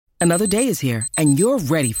Another day is here, and you're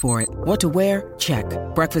ready for it. What to wear? Check.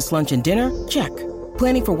 Breakfast, lunch, and dinner? Check.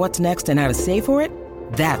 Planning for what's next and how to save for it?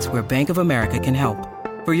 That's where Bank of America can help.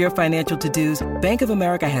 For your financial to-dos, Bank of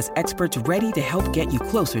America has experts ready to help get you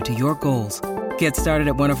closer to your goals. Get started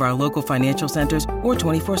at one of our local financial centers or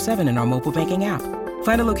 24/7 in our mobile banking app.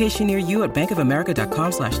 Find a location near you at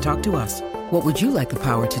bankofamerica.com/talktous. What would you like the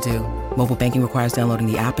power to do? Mobile banking requires downloading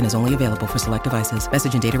the app and is only available for select devices.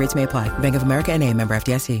 Message and data rates may apply. Bank of America NA, member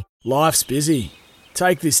FDIC. Life's busy.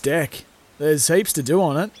 Take this deck. There's heaps to do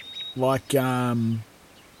on it, like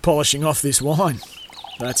polishing off this wine.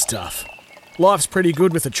 That's tough. Life's pretty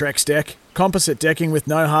good with a Trex deck. Composite decking with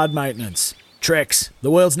no hard maintenance. Trex,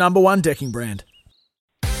 the world's #1 decking brand.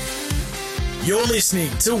 You're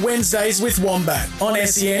listening to Wednesdays with Wombat on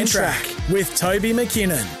SEN Track with Toby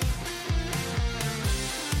McKinnon.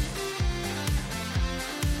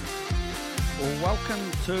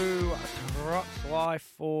 Welcome to Trot's Life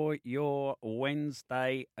for your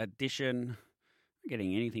Wednesday edition. I'm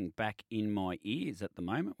getting anything back in my ears at the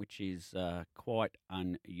moment, which is quite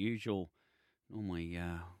unusual. Normally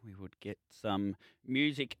we would get some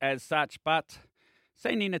music as such, but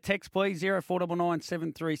send in a text, please, 0499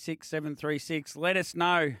 736 736. Let us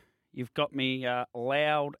know you've got me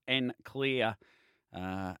loud and clear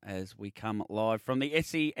as we come live from the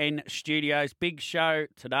SEN studios. Big show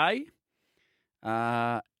today.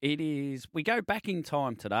 We go back in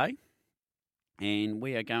time today, and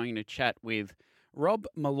we are going to chat with Rob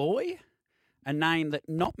Molloy, a name that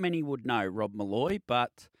not many would know, Rob Molloy,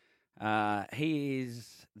 but he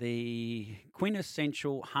is the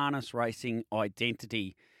quintessential harness racing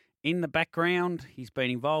identity. In the background, he's been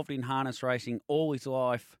involved in harness racing all his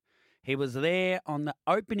life. He was there on the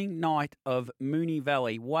opening night of Moonee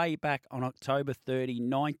Valley way back on October 30,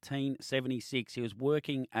 1976. He was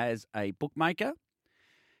working as a bookmaker,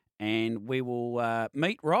 and we will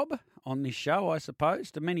meet Rob on this show, I suppose,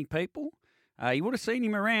 to many people. You would have seen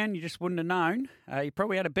him around, you just wouldn't have known. You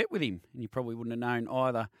probably had a bet with him, and you probably wouldn't have known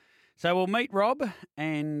either. So we'll meet Rob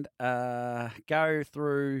and go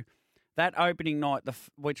through that opening night,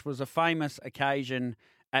 which was a famous occasion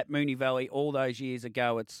at Moonee Valley all those years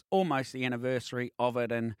ago. It's almost the anniversary of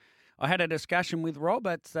it, and I had a discussion with Rob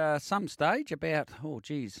at some stage about,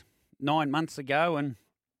 9 months ago, and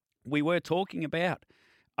we were talking about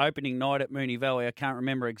opening night at Moonee Valley. I can't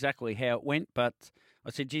remember exactly how it went, but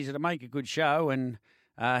I said, geez, it'll make a good show, and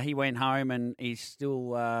he went home and he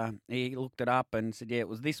looked it up and said, yeah,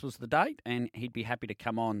 this was the date, and he'd be happy to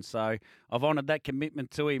come on. So I've honoured that commitment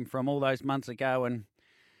to him from all those months ago, and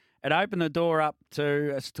it opened the door up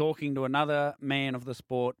to us talking to another man of the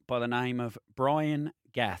sport by the name of Brian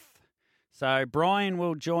Gath. So Brian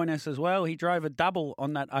will join us as well. He drove a double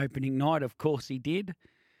on that opening night. Of course he did.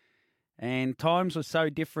 And times were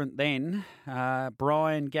so different then.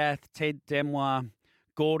 Brian Gath, Ted Demois,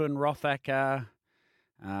 Gordon Rothacker.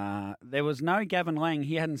 There was no Gavin Lang.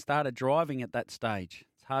 He hadn't started driving at that stage.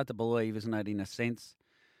 It's hard to believe, isn't it, in a sense?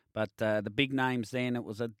 But the big names then, it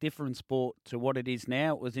was a different sport to what it is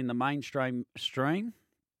now. It was in the mainstream stream.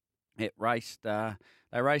 It raced. They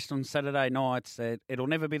raced on Saturday nights. It'll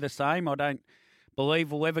never be the same. I don't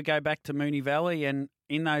believe we'll ever go back to Moonee Valley. And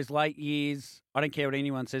in those late years, I don't care what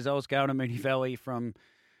anyone says, I was going to Moonee Valley from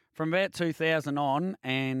about 2000 on,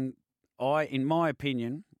 and in my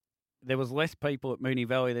opinion, there was less people at Moonee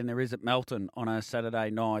Valley than there is at Melton on a Saturday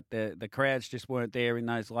night. The crowds just weren't there in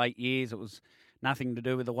those late years. It was nothing to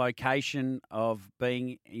do with the location of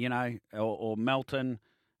being, or Melton.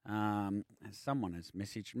 Someone has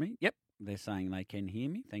messaged me. Yep, they're saying they can hear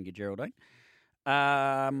me. Thank you, Geraldine.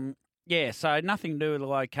 So nothing to do with the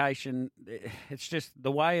location. It's just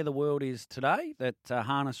the way of the world is today that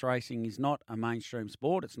harness racing is not a mainstream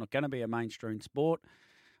sport. It's not going to be a mainstream sport.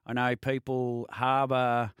 I know people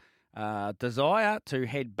harbour desire to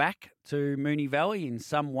head back to Moonee Valley in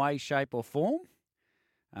some way, shape or form.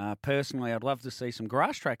 Personally, I'd love to see some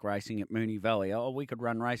grass track racing at Moonee Valley. We could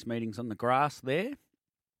run race meetings on the grass there,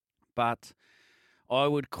 but I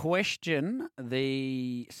would question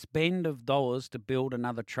the spend of dollars to build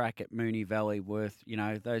another track at Moonee Valley worth,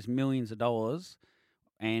 those millions of dollars,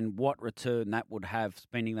 and what return that would have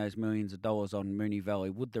spending those millions of dollars on Moonee Valley.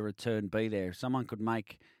 Would the return be there? If someone could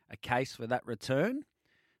make a case for that return,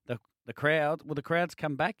 the crowds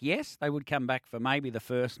come back? Yes, they would come back for maybe the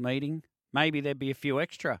first meeting. Maybe there'd be a few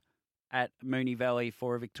extra at Moonee Valley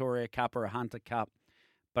for a Victoria Cup or a Hunter Cup,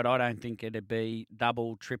 but I don't think it'd be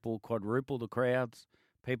double, triple, quadruple the crowds.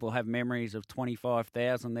 People have memories of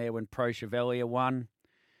 25,000 there when Pro Chevalier won.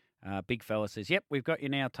 Big fella says, yep, we've got you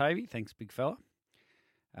now, Toby. Thanks, big fella.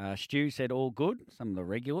 Stu said all good, some of the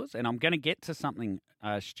regulars. And I'm going to get to something,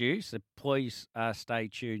 Stu, so please stay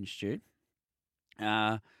tuned, Stu.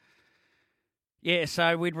 Yeah,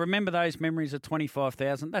 so we'd remember those memories of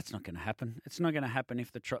 25,000. That's not going to happen. It's not going to happen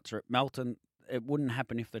if the trots are at Melton. It wouldn't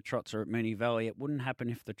happen if the trots are at Moonee Valley. It wouldn't happen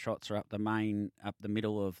if the trots are up the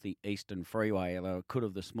middle of the Eastern Freeway, although it could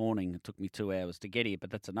have this morning. It took me 2 hours to get here, but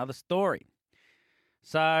that's another story.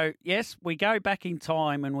 So, yes, we go back in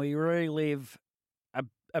time and we relive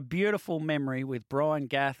a beautiful memory with Brian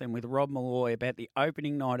Gath and with Rob Malloy about the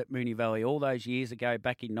opening night at Moonee Valley all those years ago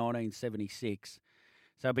back in 1976.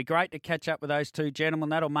 So it'll be great to catch up with those two gentlemen.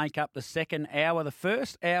 That'll make up the second hour. The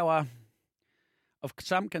first hour, of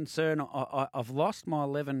some concern, I've lost my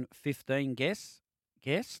 11:15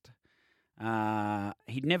 guest.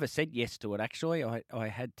 He'd never said yes to it, actually. I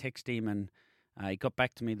had texted him and he got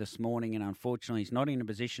back to me this morning, and unfortunately he's not in a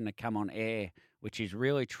position to come on air, which is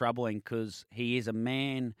really troubling because he is a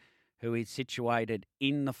man who is situated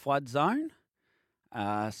in the flood zone.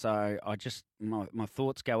 So I just, my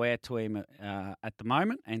thoughts go out to him at the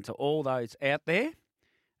moment and to all those out there.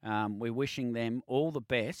 We're wishing them all the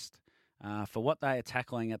best for what they are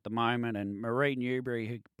tackling at the moment. And Marie Newberry,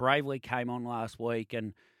 who bravely came on last week,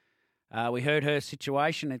 and we heard her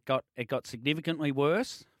situation. It got significantly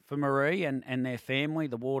worse for Marie and their family.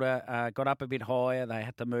 The water got up a bit higher. They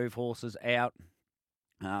had to move horses out.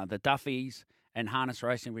 The Duffys and Harness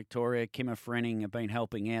Racing Victoria, Kimmer Frenning, have been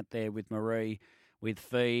helping out there with Marie with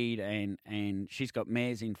feed, and she's got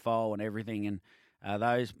mares in foal and everything. And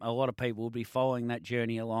a lot of people will be following that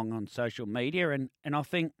journey along on social media. And I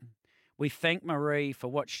think we thank Marie for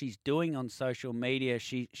what she's doing on social media.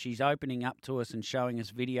 She's opening up to us and showing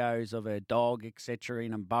us videos of her dog, etc.,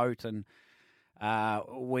 in a boat, and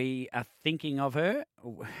we are thinking of her.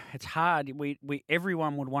 It's hard.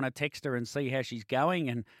 Everyone would want to text her and see how she's going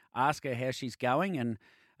and ask her how she's going, and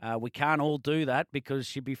we can't all do that because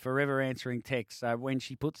she'd be forever answering texts. So when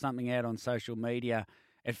she puts something out on social media,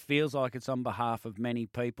 it feels like it's on behalf of many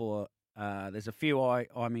people. There's a few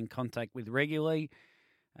I'm in contact with regularly.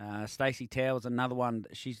 Stacey Towers, another one.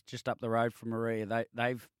 She's just up the road from Maria.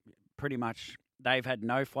 They've had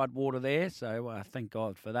no flood water there, so thank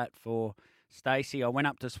God for that for Stacey. I went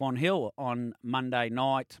up to Swan Hill on Monday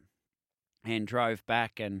night and drove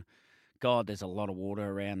back, and God, there's a lot of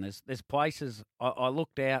water around. There's places I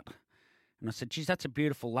looked out and I said, geez, that's a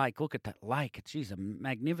beautiful lake. Look at that lake. Geez, a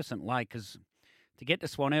magnificent lake. Because to get to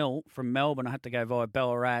Swan Hill from Melbourne, I had to go via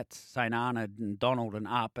Ballarat, St Arnaud and Donald and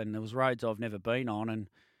up, and there was roads I've never been on. And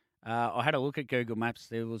I had a look at Google Maps.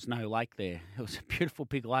 There was no lake there. It was a beautiful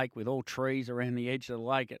big lake with all trees around the edge of the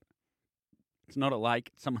lake. It's not a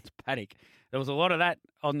lake. It's someone's paddock. There was a lot of that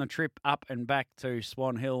on the trip up and back to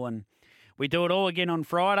Swan Hill, and we do it all again on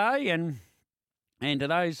Friday. And to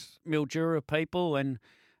those Mildura people, and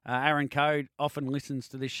Aaron Code often listens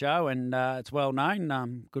to this show, and it's well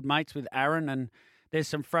known. Good mates with Aaron, and there's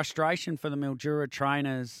some frustration for the Mildura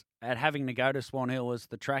trainers at having to go to Swan Hill, as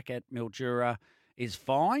the track at Mildura is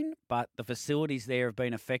fine, but the facilities there have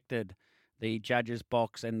been affected. The judges'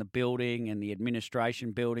 box and the building and the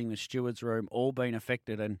administration building, the stewards' room, all been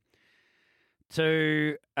affected. And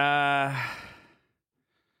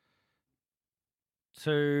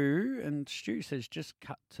and Stu says just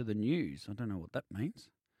cut to the news. I don't know what that means.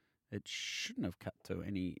 It shouldn't have cut to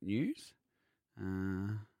any news.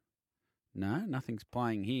 No, nothing's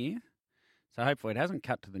playing here. So hopefully it hasn't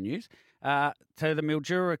cut to the news. To the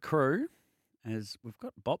Mildura crew, as we've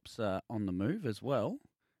got Bops on the move as well,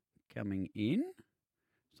 coming in.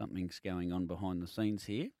 Something's going on behind the scenes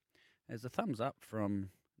here. There's a thumbs up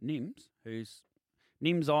from Nims,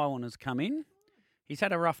 Nims Island has come in. He's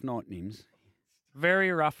had a rough night, Nims.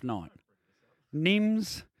 Very rough night.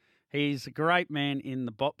 Nims, he's a great man in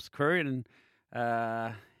the Bops crew, and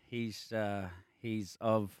he's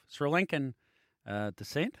of Sri Lankan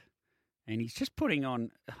descent, and he's just putting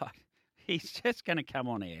on. He's just going to come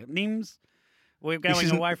on air. Nims, we're going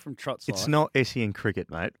away from Trot's Life. It's not SEN cricket,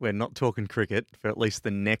 mate. We're not talking cricket for at least the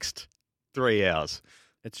next 3 hours.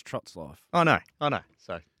 It's Trot's Life. I know.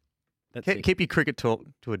 So keep your cricket talk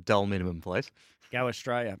to a dull minimum, please. Go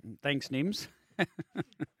Australia. Thanks, Nims.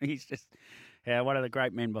 He's just one of the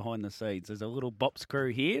great men behind the scenes. There's a little Bops crew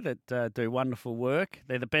here that do wonderful work.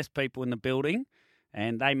 They're the best people in the building,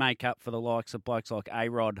 and they make up for the likes of blokes like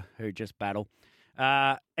A-Rod who just battle.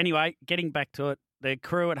 Anyway, getting back to it, the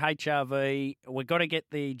crew at HRV, we've got to get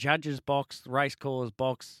the judges' box, the race callers'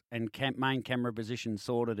 box, and main camera position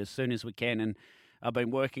sorted as soon as we can. And I've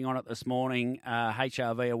been working on it this morning.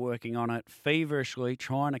 HRV are working on it feverishly,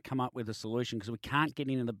 trying to come up with a solution because we can't get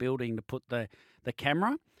into the building to put the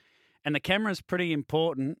camera. And the camera is pretty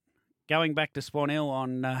important going back to Swan Hill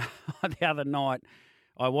on the other night,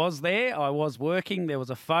 I was there. I was working. There was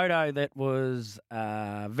a photo that was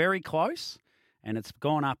very close, and it's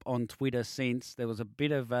gone up on Twitter since. There was a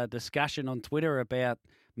bit of a discussion on Twitter about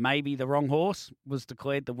maybe the wrong horse was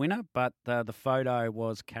declared the winner, but the photo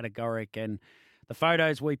was categoric. And the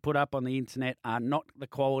photos we put up on the internet are not the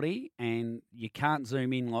quality, and you can't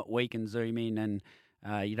zoom in like we can zoom in, and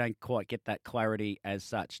you don't quite get that clarity as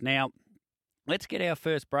such. Now, let's get our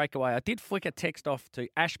first breakaway. I did flick a text off to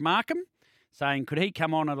Ash Markham saying, could he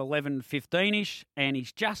come on at 11:15-ish? And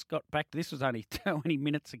he's just got back. This was only 20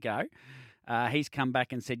 minutes ago. He's come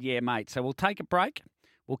back and said, yeah, mate. So we'll take a break.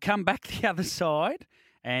 We'll come back the other side,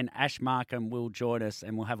 and Ash Markham will join us,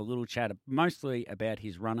 and we'll have a little chat mostly about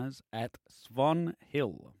his runners at Swan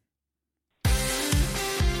Hill.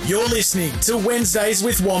 You're listening to Wednesdays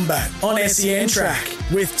with Wombat on SEN Track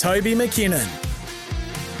with Toby McKinnon.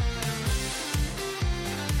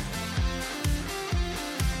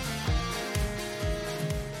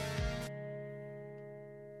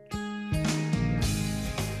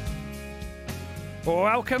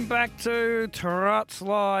 Welcome back to Trot's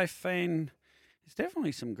Life, and there's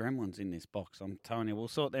definitely some gremlins in this box, I'm telling you. We'll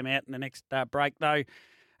sort them out in the next break, though.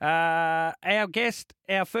 Our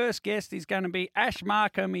first guest is going to be Ash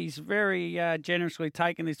Markham. He's very generously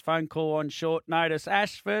taken this phone call on short notice.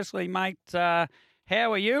 Ash, firstly, mate, how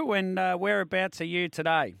are you, and whereabouts are you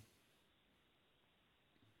today?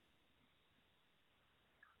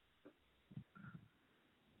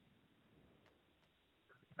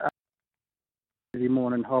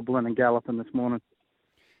 Morning, hobbling and galloping this morning.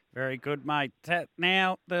 Very good, mate.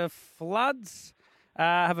 Now, the floods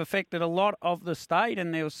have affected a lot of the state,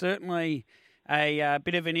 and there was certainly a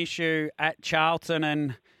bit of an issue at Charlton,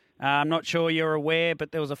 and I'm not sure you're aware,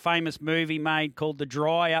 but there was a famous movie made called The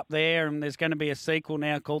Dry up there, and there's going to be a sequel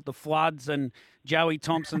now called The Floods, and Joey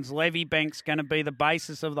Thompson's Levy Bank's going to be the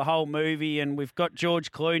basis of the whole movie, and we've got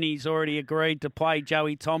George Clooney's already agreed to play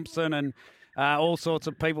Joey Thompson, and all sorts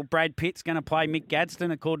of people. Brad Pitt's going to play Mick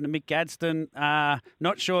Gadsden, according to Mick Gadsden.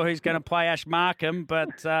 Not sure who's going to play Ash Markham, but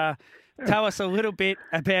tell us a little bit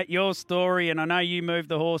about your story. And I know you moved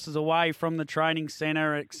the horses away from the training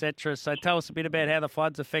centre, etc. So tell us a bit about how the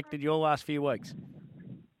floods affected your last few weeks.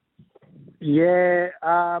 Yeah,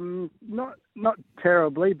 not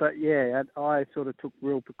terribly, but yeah, I sort of took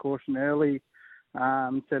real precaution early.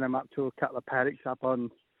 Sent them up to a couple of paddocks up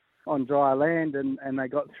on dry land, and they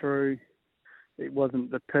got through. It wasn't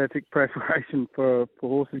the perfect preparation for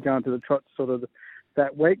horses going to the trot sort of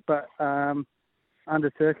that week, but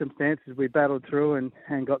under circumstances we battled through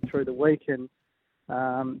and got through the week, and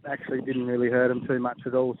actually didn't really hurt them too much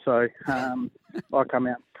at all. So I come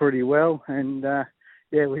out pretty well, and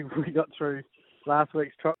we got through last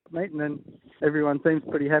week's trot meeting, and everyone seems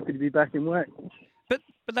pretty happy to be back in work.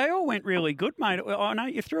 But they all went really good, mate. I know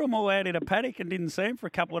you threw them all out in a paddock and didn't see them for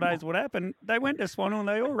a couple of days. What happened? They went to Swan Hill and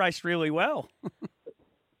they all raced really well.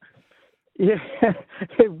 Yeah,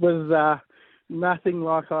 it was nothing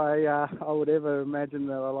like I would ever imagine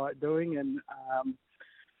that I like doing, and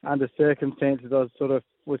under circumstances I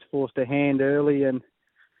was forced a hand early, and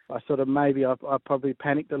I probably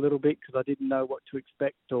panicked a little bit because I didn't know what to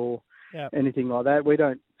expect or anything like that. We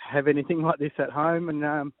don't have anything like this at home,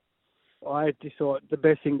 and I just thought the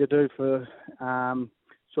best thing to do for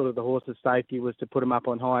sort of the horse's safety was to put them up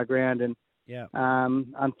on higher ground. And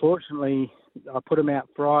unfortunately, I put them out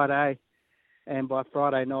Friday, and by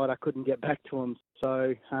Friday night I couldn't get back to them.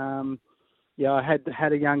 So I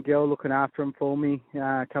had a young girl looking after them for me.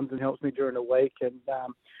 Comes and helps me during the week, and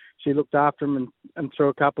she looked after them and threw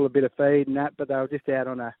a couple of bit of feed and that. But they were just out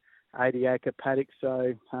on a 80-acre paddock,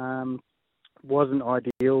 so wasn't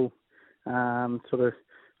ideal.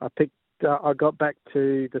 I got back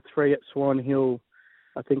to the 3 at Swan Hill,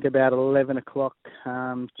 I think about 11 o'clock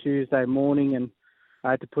Tuesday morning, and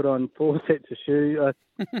I had to put on 4 sets of shoes,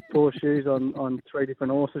 4 shoes on 3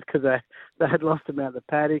 different horses because they had lost them out the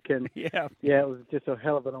paddock, and it was just a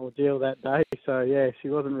hell of an ordeal that day. So she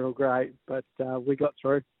wasn't real great, but we got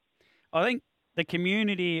through. I think the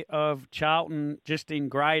community of Charlton, just in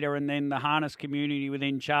Greater, and then the harness community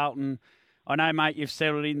within Charlton. I know, mate, you've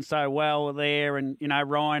settled in so well there, and, you know,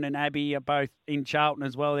 Ryan and Abby are both in Charlton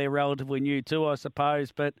as well. They're relatively new too, I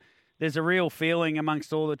suppose, but there's a real feeling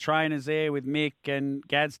amongst all the trainers there with Mick and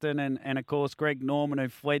Gadsden and of course, Greg Norman, who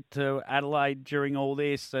fled to Adelaide during all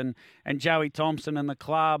this, and Joey Thompson and the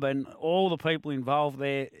club and all the people involved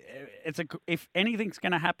there. If anything's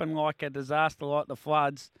going to happen like a disaster like the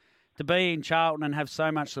floods, to be in Charlton and have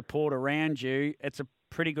so much support around you, it's a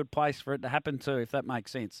pretty good place for it to happen to, if that makes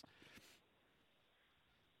sense.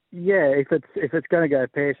 Yeah, if it's going to go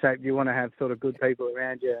pear-shaped, you want to have sort of good people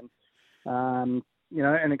around you. an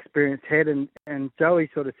experienced head. And Joey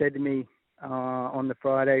sort of said to me on the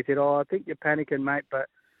Friday, he said, I think you're panicking, mate, but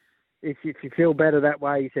if you feel better that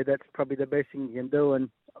way, he said, that's probably the best thing you can do. And,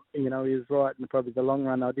 he was right. In probably the long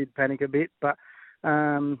run, I did panic a bit. But,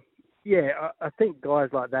 I think guys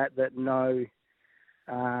like that know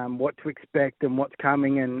what to expect and what's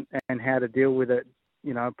coming and how to deal with it,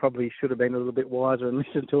 probably should have been a little bit wiser and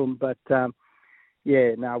listened to them. But,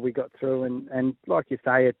 we got through. And like you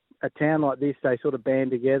say, a town like this, they sort of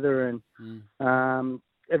band together and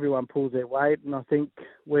everyone pulls their weight. And I think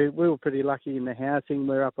we were pretty lucky in the housing.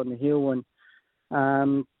 We're up on the hill and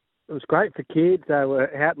it was great for kids. They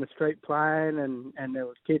were out in the street playing and there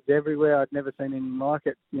was kids everywhere. I'd never seen anything like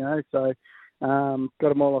it, so got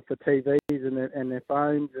them all off the TVs and their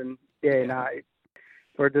phones. And,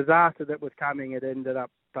 for a disaster that was coming, it ended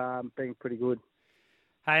up being pretty good.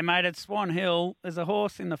 Hey, mate, at Swan Hill, there's a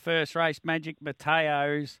horse in the first race, Magic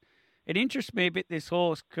Mateos. It interests me a bit, this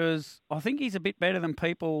horse, because I think he's a bit better than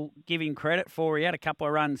people give him credit for. He had a couple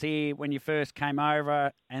of runs here when you first came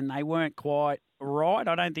over, and they weren't quite right.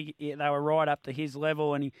 I don't think they were right up to his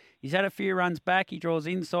level, and he's had a few runs back. He draws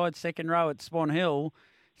inside second row at Swan Hill.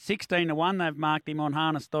 16-1, they've marked him on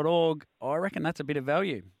harness.org. I reckon that's a bit of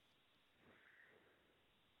value.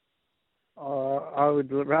 I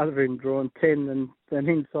would rather him drawn 10 than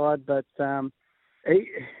inside, but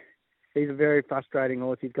he's a very frustrating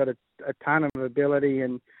horse. He's got a ton of ability,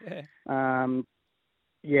 and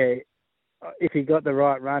if he got the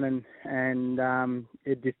right run and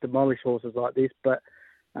it'd just demolish horses like this. But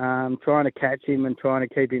trying to catch him and trying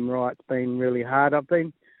to keep him right's been really hard. I've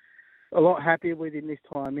been a lot happier with him this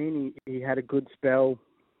time in. He had a good spell.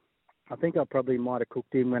 I think I probably might have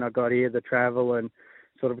cooked him when I got here, the travel and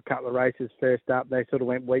sort of a couple of races first up. They sort of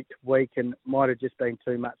went week to week and might have just been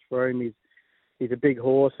too much for him. He's a big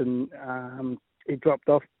horse and he dropped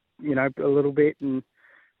off, a little bit, and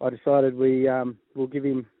I decided we'll give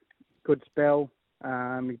him a good spell.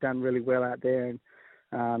 He's done really well out there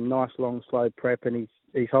and nice long slow prep, and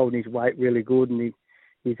he's holding his weight really good, and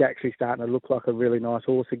he's actually starting to look like a really nice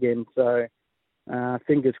horse again. So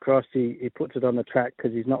fingers crossed he puts it on the track,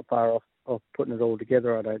 because he's not far off putting it all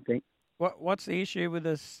together, I don't think. What's the issue with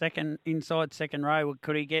the inside second row?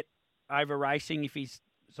 Could he get over racing if he's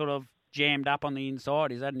sort of jammed up on the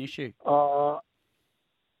inside? Is that an issue? I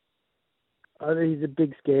think he's a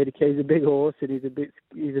big scaredy cat. He's a big horse, and he's a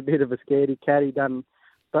bit of a scaredy cat.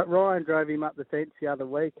 But Ryan drove him up the fence the other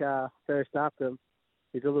week. First up,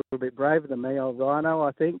 he's a little bit braver than me, old Rhino,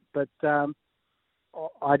 I think. But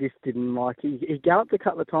I just didn't like. He galloped a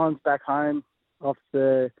couple of times back home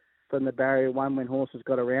from the barrier one when horses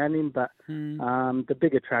got around him. But the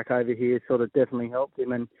bigger track over here sort of definitely helped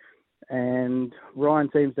him, and Ryan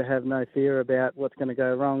seems to have no fear about what's going to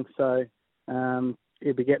go wrong. So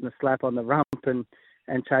he'll be getting a slap on the rump and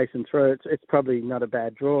chasing through. It's probably not a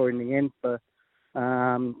bad draw in the end for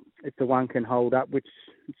if the one can hold up, which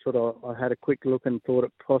sort of I had a quick look and thought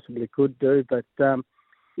it possibly could do. But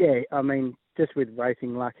just with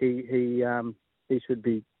racing luck, he should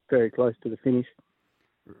be very close to the finish.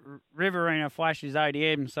 Riverina flashes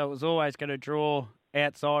ADM, so it was always going to draw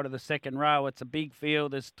outside of the second row. It's a big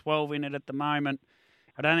field. There's 12 in it at the moment.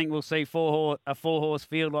 I don't think we'll see a four-horse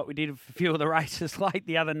field like we did a few of the races late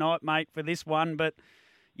the other night, mate, for this one. But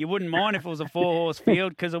you wouldn't mind if it was a four-horse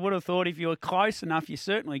field, because I would have thought if you were close enough, you're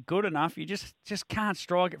certainly good enough. You just can't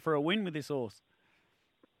strike it for a win with this horse.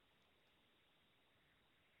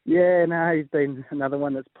 Yeah, no, he's been another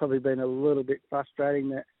one that's probably been a little bit frustrating,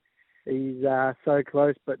 that he's so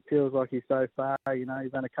close but feels like he's so far. He's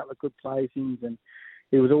done a couple of good placings and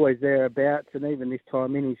he was always thereabouts, and even this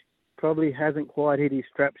time in, he probably hasn't quite hit his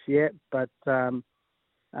straps yet. But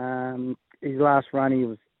his last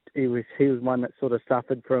run, he was one that sort of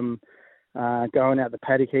suffered from going out the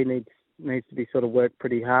paddock. He needs to be sort of worked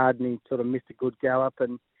pretty hard, and he sort of missed a good gallop,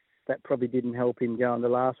 and that probably didn't help him going to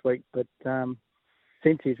last week. But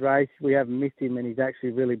since his race, we haven't missed him, and he's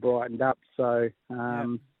actually really brightened up. So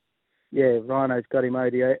Rhino's got him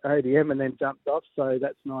ODM and then jumped off, so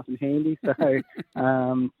that's nice and handy. So,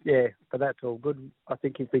 but that's all good. I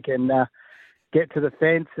think if we can get to the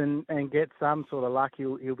fence and get some sort of luck,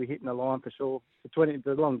 he'll be hitting the line for sure.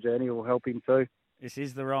 The long journey will help him too. This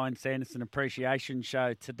is the Ryan Sanderson Appreciation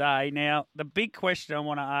Show today. Now, the big question I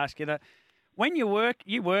want to ask you, when you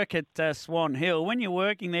work at Swan Hill, when you're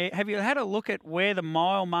working there, have you had a look at where the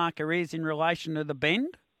mile marker is in relation to the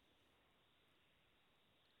bend?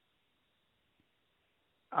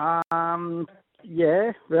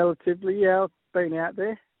 Relatively. Yeah, I've been out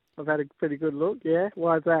there. I've had a pretty good look. Yeah,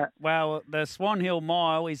 why is that? Well, the Swan Hill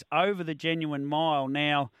mile is over the Genuine Mile.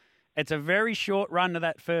 Now, it's a very short run to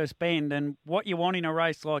that first bend, and what you want in a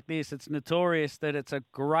race like this, it's notorious that it's a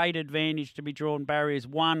great advantage to be drawn barriers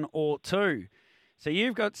 1 or 2. So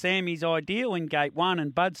you've got Sammy's Ideal in gate 1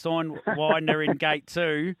 and Bud Sidewinder in gate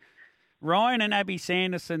 2. Ryan and Abby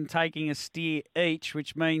Sanderson taking a steer each,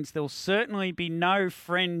 which means there'll certainly be no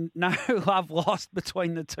love lost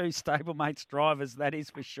between the two stablemates drivers, that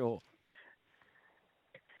is for sure.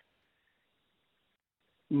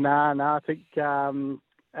 No, I think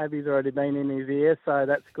Abby's already been in his ear, so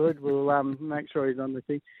that's good. We'll make sure he's on the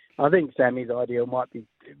thing. I think Sammy's Ideal might be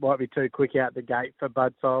too quick out the gate for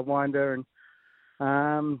Bud Sidewinder,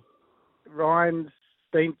 and Ryan's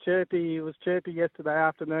been chirpy. He was chirpy yesterday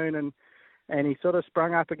afternoon, and he sort of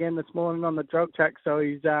sprung up again this morning on the jog track. So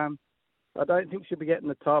he's I don't think she'll be getting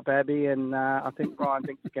the top, Abby, and I think Ryan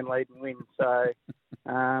thinks he can lead and win. So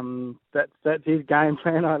that's his game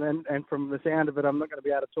plan, and from the sound of it, I'm not going to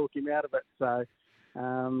be able to talk him out of it. So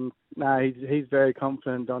no, he's very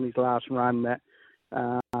confident on his last run that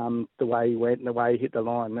the way he went and the way he hit the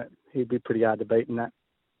line, that he'd be pretty hard to beat in that.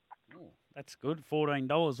 That's good.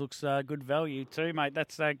 $14 looks good value too, mate.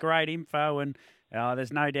 That's great info, and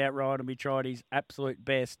there's no doubt Ryan will be tried his absolute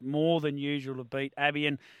best, more than usual, to beat Abby.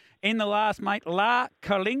 And in the last, mate, La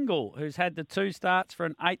Kalingal, who's had the 2 starts for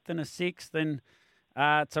an 8th and a 6th, and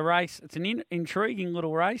it's a race. It's an intriguing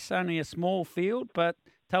little race, only a small field, but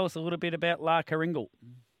tell us a little bit about La Kalingal.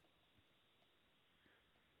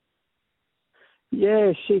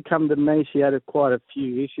 Yeah, she come to me. She had quite a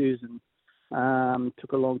few issues and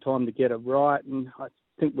took a long time to get it right. And I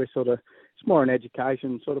think it's more an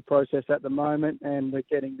education sort of process at the moment, and we're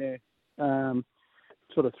getting there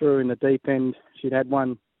sort of through in the deep end. She'd had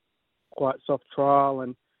one quite soft trial,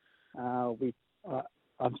 and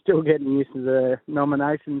I'm still getting used to the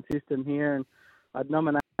nomination system here, and I'd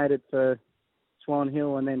nominated for Swan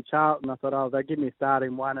Hill and then Charlton. I thought, they'll give me a start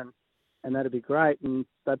in one, and that'd be great. And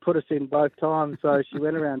they put us in both times, so she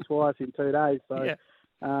went around twice in 2 days. So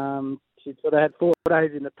she sort of had 4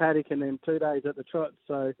 days in the paddock and then 2 days at the trot.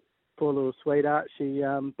 So poor little sweetheart.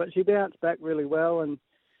 But she bounced back really well and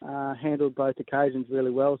handled both occasions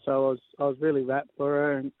really well. So I was really rapt for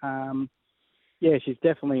her. And she's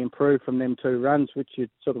definitely improved from them 2 runs, which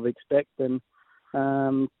you'd sort of expect. And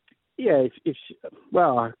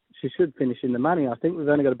she should finish in the money. I think we've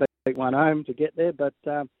only got to beat one home to get there, but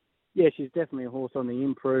she's definitely a horse on the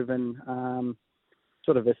improve, and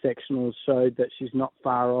sort of her sectionals showed that she's not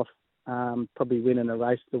far off probably winning a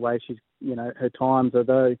race the way she's, her times,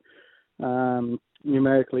 although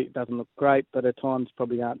numerically it doesn't look great, but her times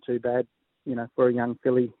probably aren't too bad, for a young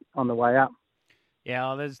filly on the way up.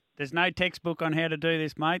 Yeah, well, there's no textbook on how to do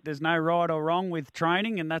this, mate. There's no right or wrong with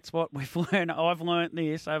training, and that's what we've learned. I've learnt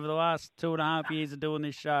this over the last 2.5 years of doing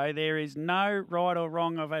this show. There is no right or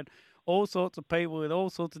wrong. I've had all sorts of people with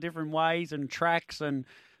all sorts of different ways and tracks, and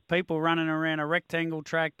people running around a rectangle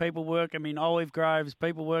track, people work them in olive groves,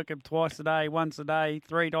 people work them twice a day, once a day,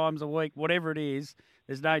 3 times a week, whatever it is.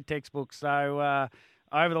 There's no textbook. So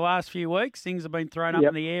over the last few weeks, things have been thrown up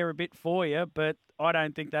in the air a bit for you, but I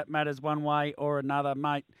don't think that matters one way or another,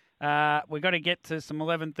 mate. We've got to get to some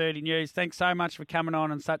 11:30 news. Thanks so much for coming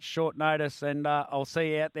on such short notice, and I'll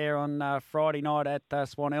see you out there on Friday night at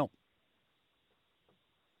Swan Hill.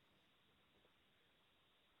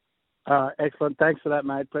 Excellent. Thanks for that,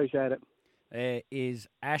 mate. Appreciate it. There is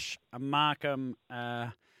Ash Markham.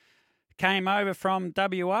 Came over from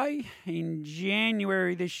WA in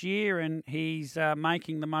January this year, and he's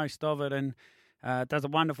making the most of it, and does a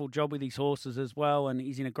wonderful job with his horses as well, and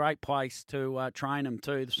he's in a great place to train them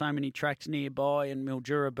too. There's so many tracks nearby, and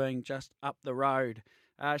Mildura being just up the road.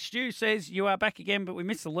 Stu says, you are back again, but we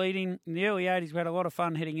missed the lead-in. In the early 80s, we had a lot of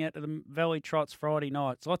fun heading out to the Valley Trots Friday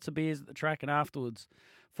nights. Lots of beers at the track and afterwards.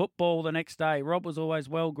 Football the next day. Rob was always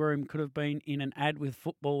well-groomed. Could have been in an ad with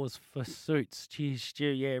footballers for suits. Cheers, Stu.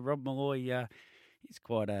 Yeah, Rob Malloy, he's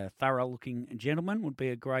quite a thorough-looking gentleman. Would be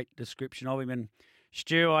a great description of him. And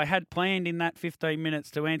Stu, I had planned in that 15 minutes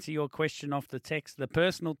to answer your question off the text, the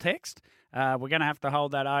personal text. We're going to have to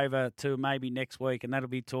hold that over to maybe next week, and that'll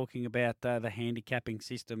be talking about the handicapping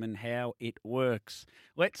system and how it works.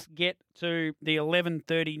 Let's get to the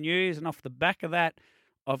 11:30 news, and off the back of that,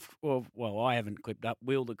 I haven't clipped up.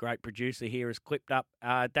 Will, the great producer here, has clipped up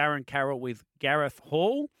Darren Carroll with Gareth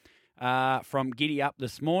Hall from Giddy Up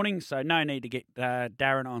this morning, so no need to get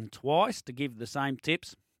Darren on twice to give the same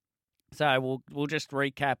tips. So we'll just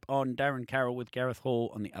recap on Darren Carroll with Gareth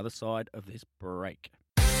Hall on the other side of this break.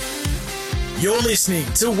 You're listening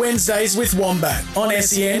to Wednesdays with Wombat on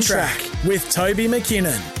SEN Track with Toby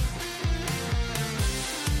McKinnon.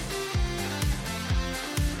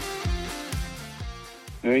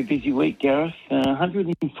 Very busy week, Gareth.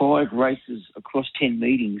 105 races across 10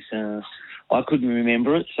 meetings. I couldn't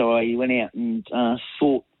remember it, so I went out and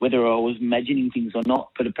thought whether I was imagining things or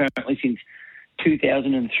not. But apparently since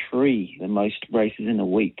 2003, the most races in a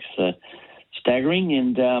week. So staggering,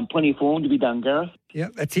 and plenty of form to be done, Gareth. Yeah,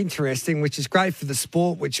 that's interesting, which is great for the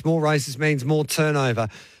sport, which more races means more turnover.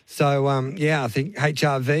 So, I think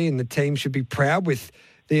HRV and the team should be proud with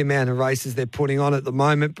the amount of races they're putting on at the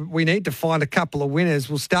moment. But we need to find a couple of winners.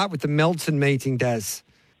 We'll start with the Melton meeting, Daz.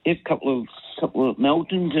 Yep, couple of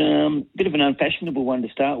Meltons. Bit of an unfashionable one to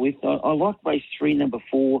start with. I like race 3, number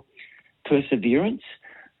 4, Perseverance.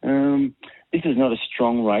 This is not a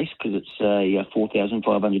strong race because it's a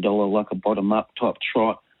 $4,500 like a bottom-up type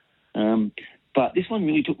trot. But this one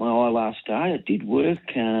really took my eye last start. It did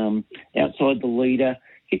work. Outside the leader,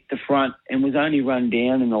 hit the front and was only run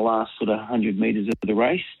down in the last sort of 100 metres of the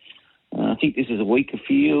race. I think this is a weaker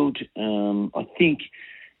field. I think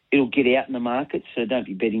it'll get out in the market, so don't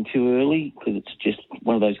be betting too early because it's just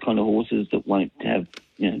one of those kind of horses that won't have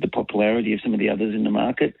the popularity of some of the others in the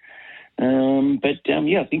market.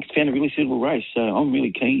 I think it's found a really suitable race, so I'm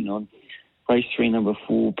really keen on race 3, number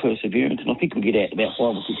 4, Perseverance, and I think we'll get out about $5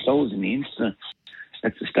 or $6 in the end, so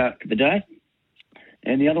that's the start for the day.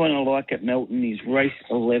 And the other one I like at Melton is race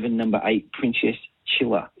 11, number 8, Princess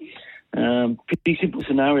Chiller. Pretty simple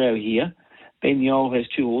scenario here. Ben Yole has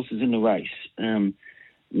 2 horses in the race.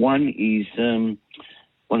 One is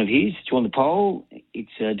one of his, to on the pole.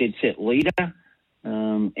 It's a dead set leader,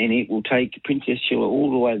 and it will take Princess Chiller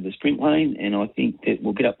all the way to the sprint lane, and I think that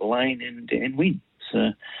we'll get up the lane and win.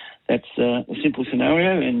 So that's a simple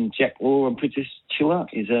scenario, and Jack Law and Princess Chiller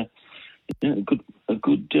is a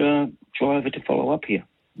good driver to follow up here.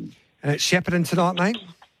 And it's Shepparton tonight, mate?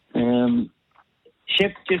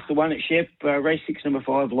 Shep, just the one at Shep, race 6, number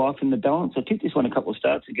 5, Life in the Balance. I took this one a couple of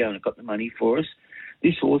starts ago and it got the money for us.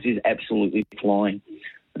 This horse is absolutely flying.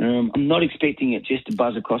 I'm not expecting it just to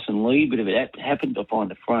buzz across and lead, but if it happened to find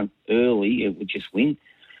the front early, it would just win.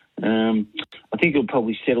 I think it'll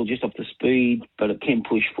probably settle just off the speed, but it can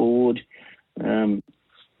push forward.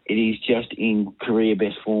 It is just in career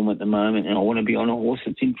best form at the moment, and I want to be on a horse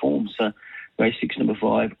that's in form. So race 6, number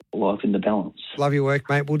 5, Life in the Balance. Love your work,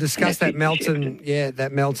 mate. We'll discuss that Melton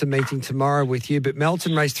meeting tomorrow with you. But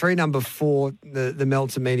Melton race 3, number 4, the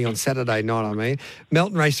Melton meeting on Saturday night,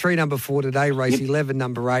 Melton race 3, number 4 today, race 11,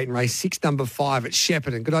 number 8, and race 6, number 5 at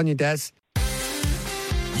Shepparton. Good on you, Daz.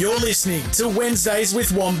 You're listening to Wednesdays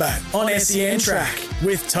with Wombat on SEN Track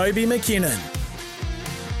with Toby McKinnon.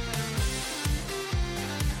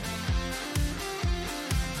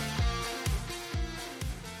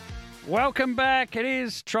 Welcome back. It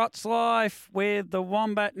is Trot's Life with the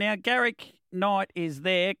Wombat. Now, Garrick Knight is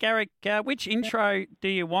there. Garrick, which intro do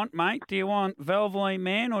you want, mate? Do you want Valvoline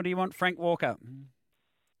Man or do you want Frank Walker?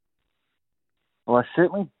 Well, I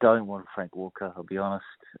certainly don't want Frank Walker, I'll be honest.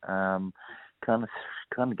 Kind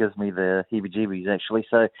of gives me the heebie-jeebies, actually.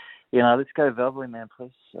 So, let's go Valvoline Man,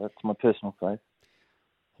 please. It's my personal favourite.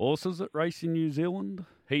 Horses that race in New Zealand,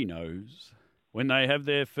 he knows. When they have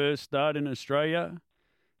their first start in Australia,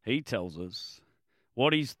 he tells us.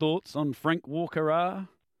 What his thoughts on Frank Walker are?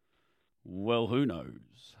 Well, who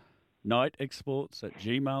knows?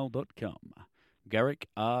 KnightExports@gmail.com. Garrick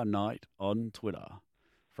R. Knight on Twitter.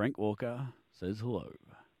 Frank Walker says hello.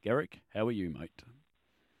 Garrick, how are you, mate?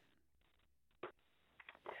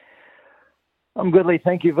 I'm goodly,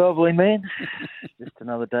 thank you, Valvoline Man. Just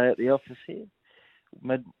another day at the office here.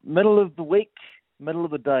 Middle of the week, middle of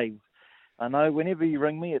the day. I know whenever you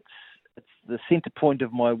ring me, it's the centre point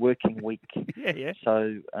of my working week. Yeah.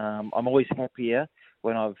 So I'm always happier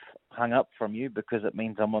when I've hung up from you because it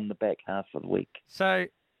means I'm on the back half of the week. So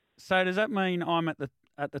does that mean I'm at the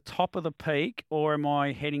top of the peak, or am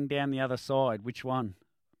I heading down the other side? Which one?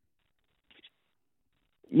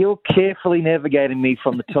 You're carefully navigating me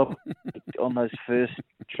from the top on those first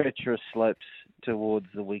treacherous slopes towards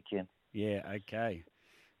the weekend. Yeah, okay.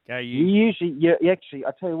 You actually,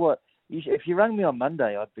 I tell you what, if you rang me on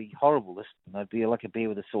Monday, I'd be horrible listening. I'd be like a bear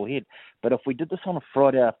with a sore head. But if we did this on a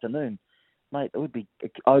Friday afternoon, mate, I would be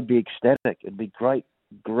ecstatic. It'd be great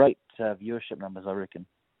viewership numbers, I reckon.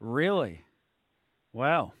 Really?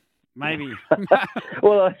 Wow. Maybe.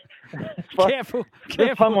 Well, careful.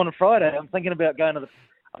 If I'm on a Friday, I'm thinking about going to the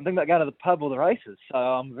pub or the races. So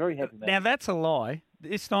I'm very happy. Now that's a lie.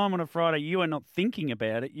 This time on a Friday, you are not thinking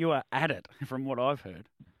about it. You are at it, from what I've heard.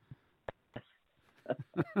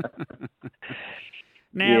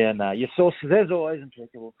 Now, your sources, as always,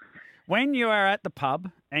 impeccable. When you are at the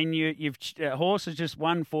pub and you've horse has just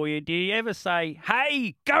won for you, do you ever say,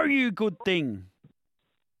 "Hey, go you good thing"?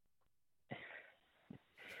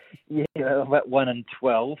 Yeah, about 1 in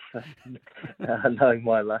 12, knowing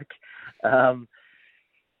my luck.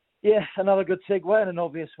 Yeah, another good segue and an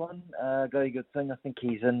obvious one. Very good thing. I think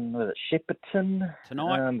he's in, was it Shepparton?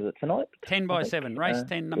 Tonight. Is it tonight? 10 by 7, race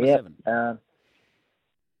 10, number yeah, 7.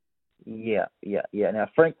 Yeah. Now,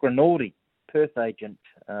 Frank Rinaldi, Perth agent,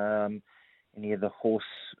 any of the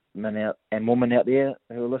horsemen out and women out there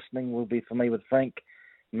who are listening will be familiar with Frank.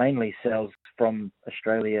 Mainly sells from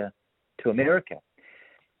Australia to America.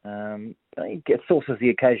 He sources the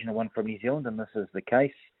occasional one from New Zealand, and this is the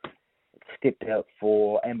case. Stepped out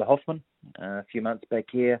for Amber Hoffman a few months back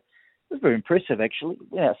here. It was very impressive, actually.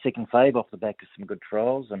 Went out second fave off the back of some good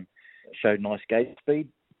trials and showed nice gate speed.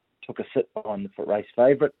 Took a sit on the foot race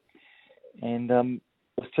favourite and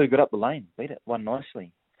was too good up the lane. Beat it, won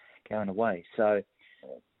nicely, going away. So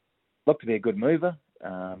looked to be a good mover.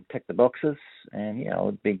 Ticked the boxes, and I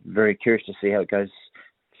would be very curious to see how it goes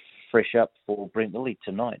fresh up for Brent Lilly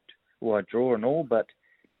tonight. Wide draw and all, but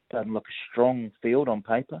doesn't look a strong field on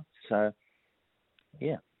paper. So,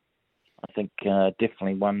 I think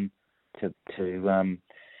definitely one to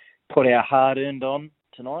put our hard-earned on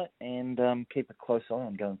tonight and keep a close eye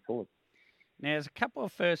on going forward. Now, there's a couple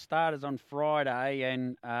of first starters on Friday,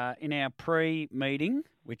 and in our pre-meeting,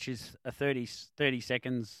 which is a 30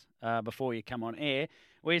 seconds before you come on air,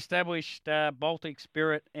 we established Baltic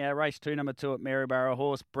Spirit, our race 2, number 2 at Maryborough,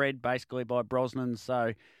 horse bred basically by Brosnan,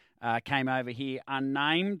 so came over here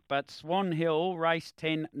unnamed. But Swan Hill, race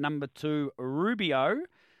 10, number 2, Rubio,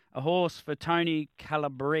 a horse for Tony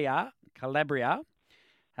Calabria.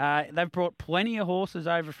 They've brought plenty of horses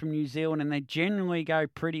over from New Zealand, and they generally go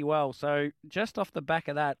pretty well. So just off the back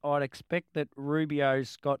of that, I'd expect that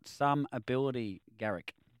Rubio's got some ability,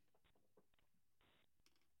 Garrick.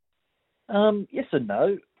 Yes and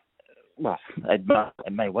no. Well,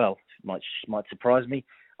 it may well. Might surprise me.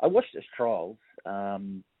 I watched his trials. I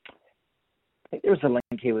think there was a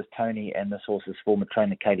link here with Tony and this horse's former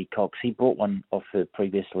trainer, Katie Cox. He brought one off her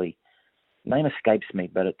previously. Name escapes me,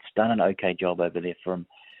 but it's done an okay job over there for him.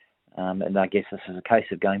 And I guess this is a case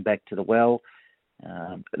of going back to the well.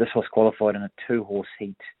 This horse qualified in a 2-horse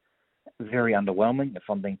heat. Very underwhelming, if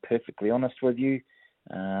I'm being perfectly honest with you.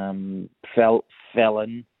 Fell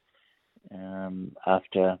in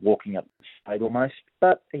after walking up the straight almost.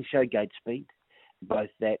 But he showed gate speed, both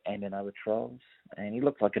that and in other trials. And he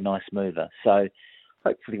looked like a nice mover. So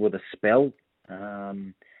hopefully with a spell,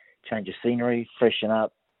 change of scenery, freshen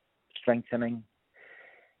up, strengthening,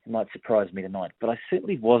 it might surprise me tonight. But I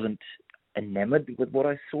certainly wasn't enamoured with what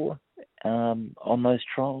I saw on those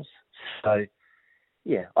trials. So,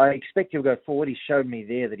 I expect he'll go forward. He showed me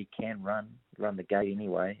there that he can run the gate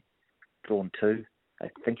anyway. Drawn 2. I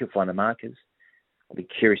think he'll find the markers. I'll be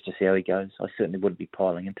curious to see how he goes. I certainly wouldn't be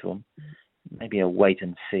piling into him. Maybe a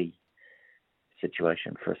wait-and-see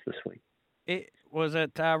situation for us this week. Was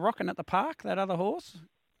it Rockin' at the Park, that other horse?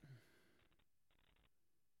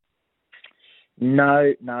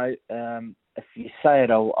 No. If you say it,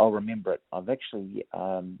 I'll remember it. I've actually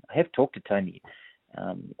I have talked to Tony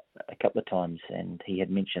a couple of times, and he had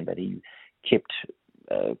mentioned that he kept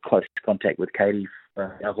close contact with Katie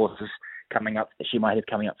for our horses coming up. She might have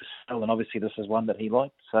coming up for sale, and obviously this is one that he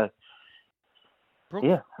liked. So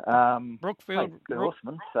Brookfield, good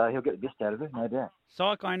horseman, so he'll get the best out of it, no doubt.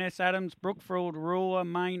 Cyclone S. Adams, Brookfield Ruler,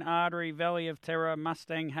 Main Artery, Valley of Terror,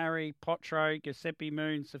 Mustang Harry, Potro, Giuseppe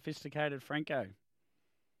Moon, Sophisticated Franco.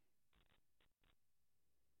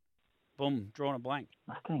 Boom, drawn a blank.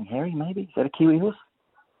 Mustang Harry, maybe? Is that a Kiwi horse?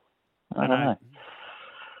 I don't know.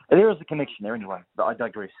 There is a connection there anyway, but I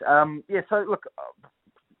digress. So look,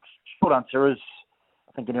 short answer is,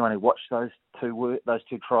 I think anyone who watched those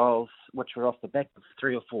two trials, which were off the back of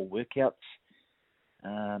 3 or 4 workouts,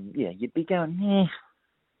 you'd be going,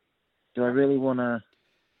 do I really want to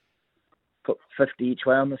put 50 each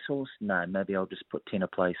way on this horse? No, maybe I'll just put 10 a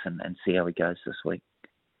place and see how he goes this week.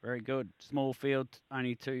 Very good. Small field,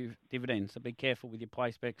 only 2 dividends, so be careful with your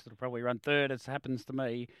place bets. It'll probably run third, as happens to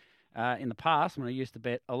me in the past when I used to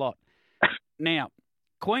bet a lot. Now,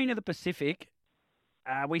 Queen of the Pacific.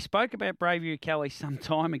 We spoke about Braveview Kelly some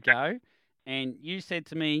time ago, and you said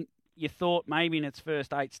to me you thought maybe in its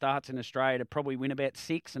first 8 starts in Australia to probably win about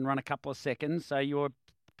 6 and run a couple of seconds, so you were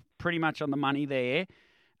pretty much on the money there.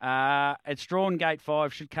 It's drawn gate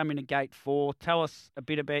 5, should come into gate 4. Tell us a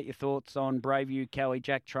bit about your thoughts on Braveview Kelly,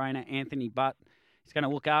 Jack Trainer, Anthony Butt. He's going to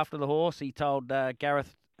look after the horse. He told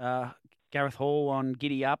Gareth Hall on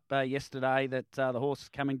Giddy Up yesterday that the horse is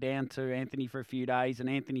coming down to Anthony for a few days, and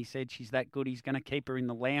Anthony said she's that good he's going to keep her in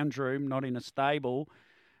the lounge room, not in a stable.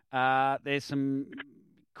 There's some...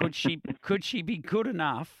 Could she be good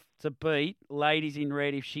enough to beat Ladies in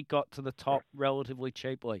Red if she got to the top relatively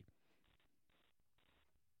cheaply?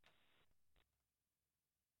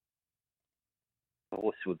 a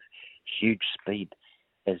horse with huge speed,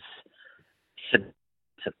 as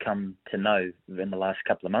have come to know in the last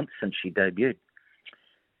couple of months since she debuted.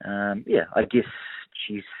 I guess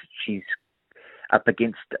she's up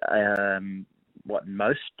against what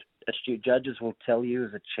most astute judges will tell you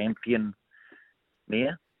is a champion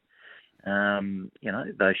mare.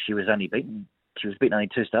 Though she was beaten only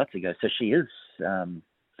 2 starts ago, so she is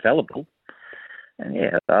fallible.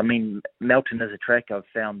 And Melton is a track I've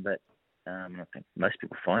found that I think most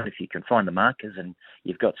people find if you can find the markers and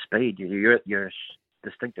you've got speed, you're a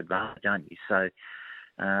distinct advantage, aren't you? So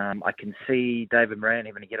I can see David Moran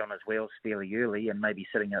having to get on his wheels fairly early and maybe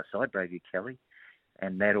sitting outside Braveview Kelly,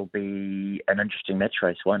 and that'll be an interesting match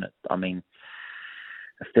race, won't it? I mean,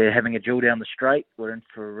 if they're having a duel down the straight, we're in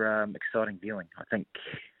for exciting viewing. I think,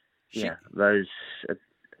 it's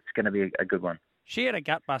going to be a good one. She had a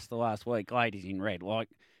gutbuster last week, Ladies in Red. Like,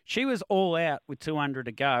 she was all out with 200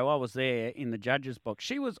 to go. I was there in the judges' box.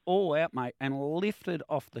 She was all out, mate, and lifted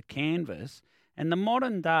off the canvas. And the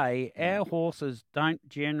modern day, our horses don't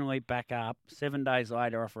generally back up 7 days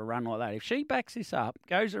later off a run like that. If she backs this up,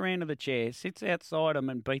 goes around to the chair, sits outside them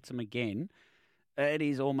and beats them again, it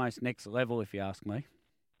is almost next level, if you ask me.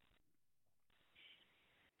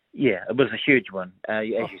 Yeah, it was a huge one. As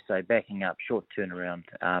you say, backing up, short turnaround.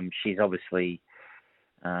 She's obviously,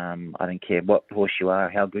 I don't care what horse you are,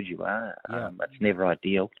 how good you are. It's never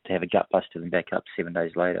ideal to have a gutbuster and back up 7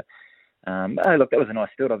 days later. Look, that was a nice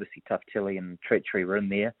field. Obviously, Tough Tilly and Treachery were in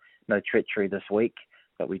there. No Treachery this week,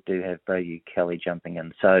 but we do have Braveview Kelly jumping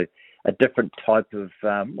in. So a different type of,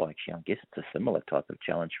 I guess it's a similar type of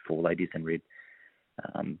challenge for Ladies in Red.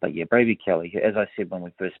 But yeah, Braveview Kelly, as I said when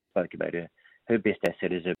we first spoke about her best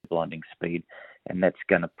asset is her blinding speed, and that's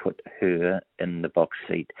going to put her in the box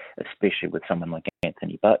seat, especially with someone like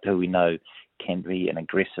Anthony Butt, who we know can be an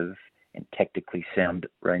aggressive and tactically sound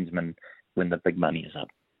reinsman when the big money is up.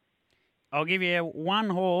 I'll give you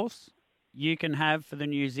one horse you can have for the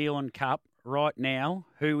New Zealand Cup right now.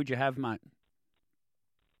 Who would you have, mate?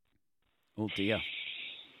 Oh, dear.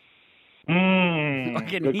 I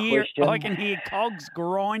can hear cogs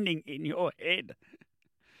grinding in your head.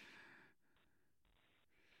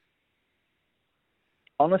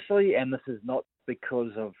 Honestly, and this is not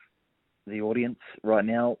because of the audience right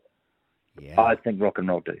now, I think Rock and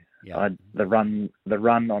Roll do. Yeah. The run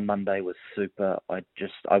on Monday was super. I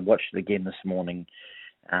watched it again this morning.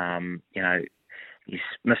 He's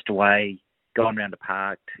missed away, gone round the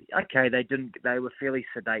park. Okay, they were fairly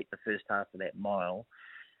sedate the first half of that mile,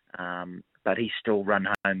 but he still run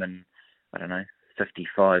home in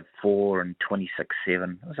 55.4 and 26.7.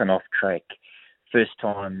 It was an off track, first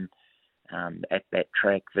time at that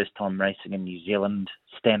track, first time racing in New Zealand,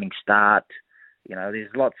 standing start. There's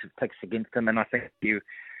lots of ticks against him, and I think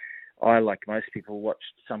I, like most people,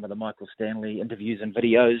 watched some of the Michael Stanley interviews and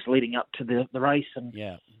videos leading up to the race, and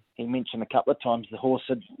he mentioned a couple of times the horse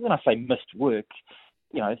had, when I say missed work,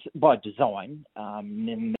 it's by design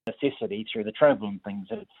and necessity through the travel and things.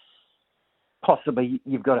 And possibly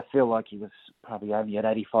you've got to feel like he was probably only at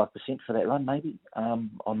 85% for that run, maybe,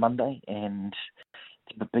 on Monday, and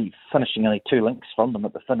to be finishing only 2 lengths from them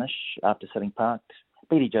at the finish after sitting parked.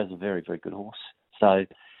 Beatty Joe's a very, very good horse. So,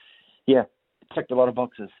 yeah, ticked a lot of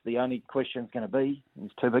boxes. The only question is going to be,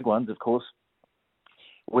 there's 2 big ones, of course,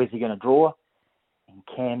 where's he going to draw? And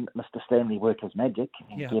can Mr. Stanley work his magic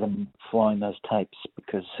and get him flying those tapes?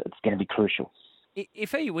 Because it's going to be crucial.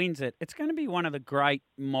 If he wins it, it's going to be one of the great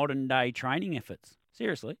modern-day training efforts.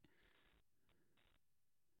 Seriously.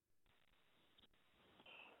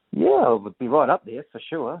 Yeah, it would be right up there for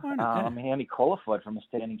sure. He only qualified from a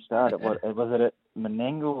standing start at was it at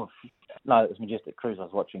Menangle? No, it was Majestic Cruise I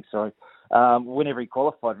was watching, sorry. Whenever he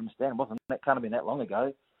qualified from a stand, that can't have been that long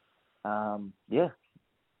ago. No,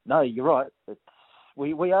 you're right.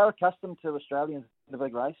 We are accustomed to Australians in the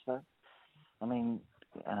big race, though.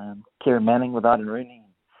 Kieran Manning with Arden Rooney,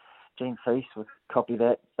 Gene Feast would copy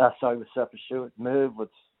that. With Supper Stewart, Merv would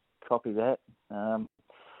copy that.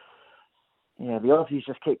 The Aussies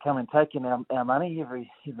just keep coming taking our money every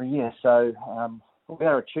year, so we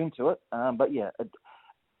are attuned to it.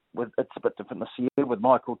 It's a bit different this year with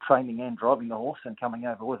Michael training and driving the horse and coming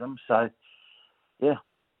over with him. So,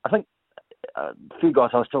 I think a few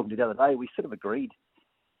guys I was talking to the other day, we sort of agreed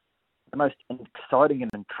the most exciting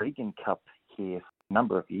and intriguing cup here for a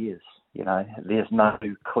number of years. There's no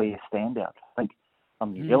clear standout. I think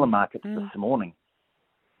on the New Zealand market this morning,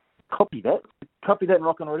 Copy that in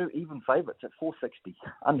Rock and Roll, even favourites at 460.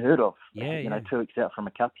 Unheard of. 2 weeks out from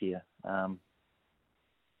a cup here. And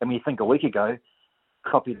when you think a week ago,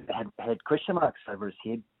 Copy had question marks over his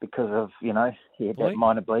head because of, he had that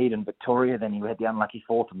minor bleed in Victoria, then he had the unlucky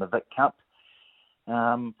 4th in the Vic Cup.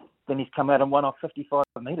 Then he's come out and won off 55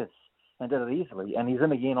 metres and did it easily. And he's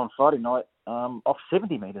in again on Friday night off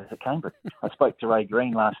 70 metres at Cambridge. I spoke to Ray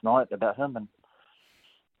Green last night about him, and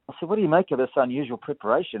I said, what do you make of this unusual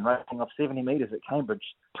preparation, racing off 70 metres at Cambridge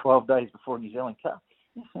 12 days before a New Zealand Cup?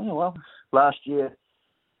 He said, yeah, well, last year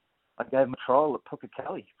I gave him a trial at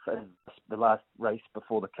Pukekohe for the last race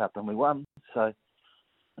before the Cup, and we won. So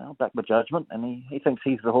I'll back my judgment, and he thinks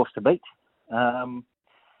he's the horse to beat.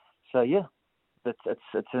 So, yeah,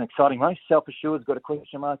 it's an exciting race. Self Assured's got a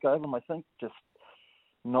question mark over him, I think, just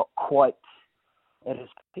not quite at his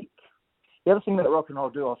peak. The other thing that Rock and Roll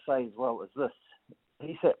do, I'll say as well, is this.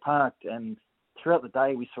 He sat parked, and throughout the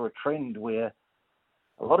day we saw a trend where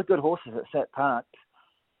a lot of good horses that sat parked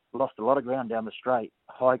lost a lot of ground down the straight.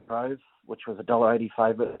 High Grove, which was a $1.80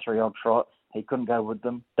 favourite, 3-odd trot, he couldn't go with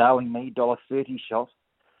them. Darling Me, $1.30 shot.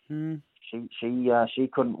 She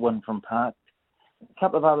couldn't win from parked. A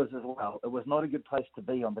couple of others as well. It was not a good place to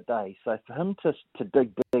be on the day. So for him to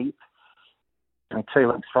dig deep, and 2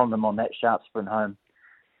 lengths from them on that sharp sprint home,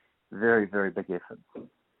 very, very big effort.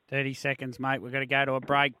 30 seconds, mate. We've got to go to a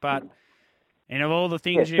break, but and of all the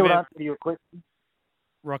things you've ever... answer your question.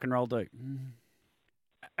 Rock and Roll do.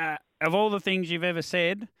 Of all the things you've ever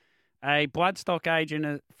said, a bloodstock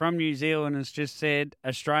agent from New Zealand has just said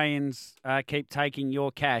Australians keep taking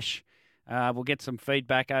your cash. We'll get some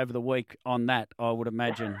feedback over the week on that, I would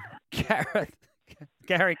imagine.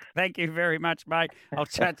 Garrick, thank you very much, mate. I'll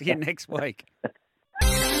chat to you next week.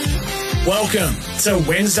 Welcome to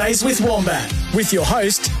Wednesdays with Wombat with your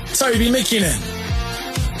host, Toby McKinnon.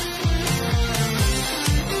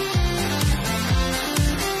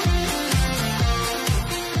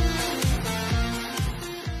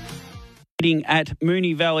 At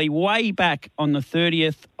Moonee Valley way back on the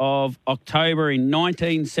 30th of October in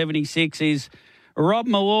 1976 is Rob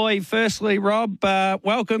Malloy. Firstly, Rob,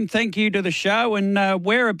 welcome. Thank you to the show. And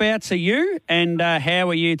whereabouts are you and how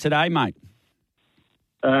are you today, mate?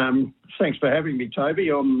 Thanks for having me, Toby.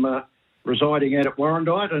 I'm residing out at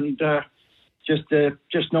Warrandyte and just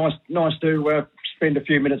nice to spend a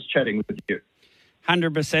few minutes chatting with you.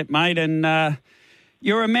 100%, mate. And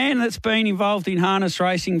you're a man that's been involved in harness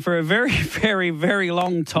racing for a very, very, very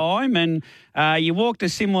long time, and you walked a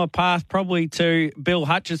similar path probably to Bill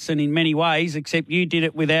Hutchinson in many ways, except you did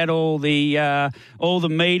it without all the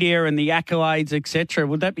media and the accolades, etc.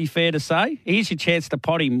 Would that be fair to say? Here's your chance to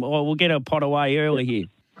pot him, or we'll get a pot away early here.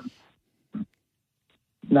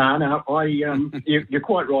 No, you're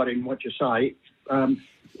quite right in what you say.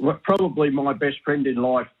 Probably my best friend in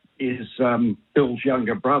life is Bill's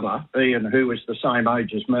younger brother, Ian, who is the same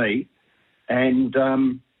age as me. And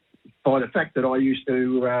by the fact that I used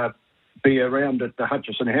to be around at the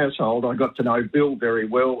Hutchison household, I got to know Bill very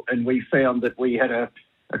well, and we found that we had a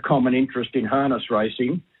common interest in harness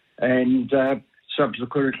racing, and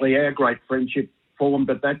subsequently our great friendship formed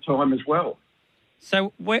at that time as well.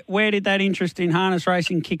 So where did that interest in harness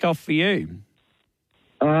racing kick off for you?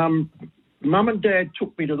 Mum and Dad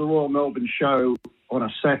took me to the Royal Melbourne Show on a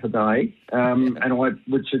Saturday, and I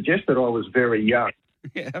would suggest that I was very young.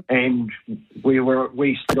 Yeah. And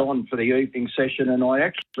we stayed on for the evening session, and I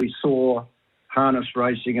actually saw harness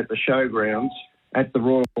racing at the showgrounds at the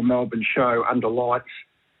Royal Melbourne Show under lights,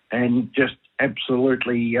 and just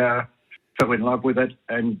absolutely fell in love with it,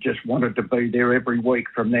 and just wanted to be there every week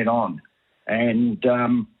from then on. And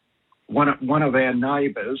one of our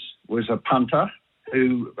neighbours was a punter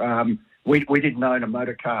who we didn't own a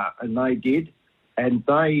motor car, and they did. And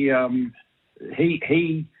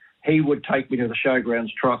he would take me to the showgrounds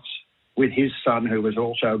trots with his son, who was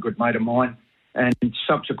also a good mate of mine. And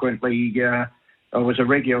subsequently, I was a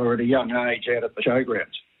regular at a young age out at the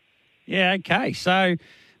showgrounds. Yeah, okay. So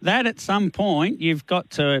that at some point you've got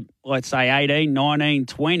to, let's say, 18, 19,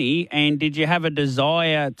 20, and did you have a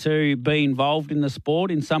desire to be involved in the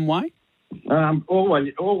sport in some way?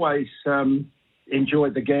 Always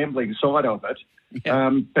enjoyed the gambling side of it.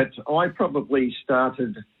 Yeah. But I probably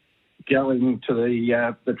started going to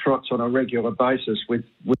the trots on a regular basis with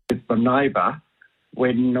my neighbour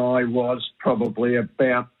when I was probably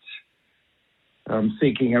about,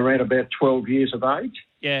 thinking around about 12 years of age.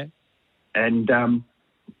 Yeah. And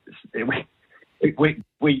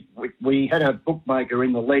we had a bookmaker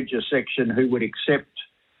in the ledger section who would accept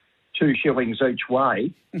 2 shillings each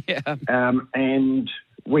way. Yeah. And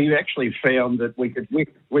we actually found that we could win.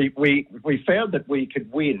 We found that we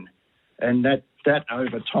could win, and that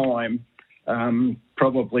over time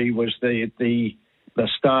probably was the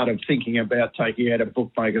start of thinking about taking out a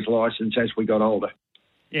bookmaker's license as we got older.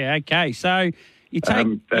 Yeah. Okay. So you take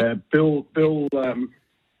Bill.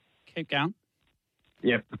 Keep going.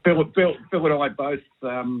 Yeah, Bill and I both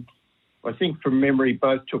I think from memory,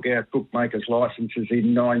 both took out bookmakers' licences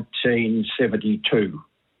in 1972.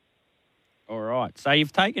 All right. So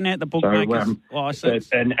you've taken out the bookmaker's licence.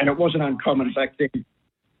 And it wasn't uncommon back then.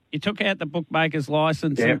 You took out the bookmaker's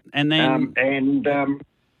licence Yeah. and then...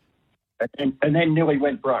 and then nearly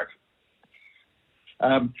went broke.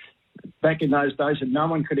 Back in those days, and no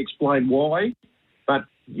one could explain why, but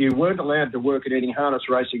you weren't allowed to work at any harness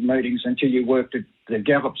racing meetings until you worked at the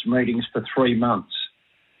Gallops meetings for 3 months.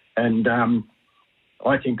 And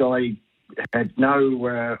I think I had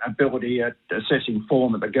no ability at assessing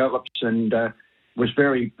form at the Gallops and was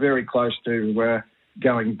very, very close to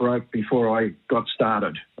going broke before I got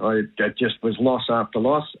started. I just was loss after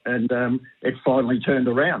loss, and it finally turned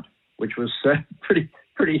around, which was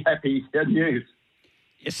pretty happy news.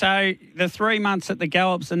 So the 3 months at the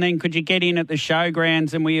Gallops, and then could you get in at the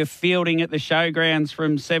showgrounds, and were you fielding at the showgrounds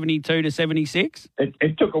from 72 to 76?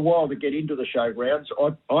 It took a while to get into the showgrounds.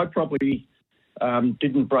 I probably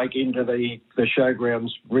didn't break into the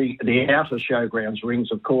showgrounds, the outer showgrounds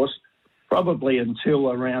rings, of course, probably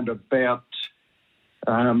until around about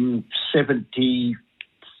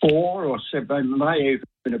 74 or 7, may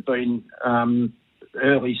even have been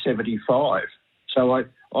early 75. So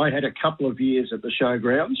I had a couple of years at the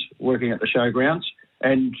showgrounds, working at the showgrounds,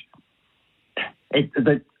 and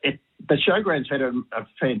the showgrounds had a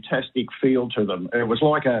fantastic feel to them. It was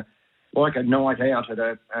like a night out at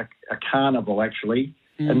a carnival, actually,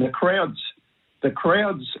 and the crowds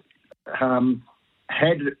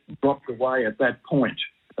had dropped away at that point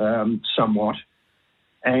somewhat,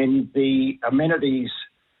 and the amenities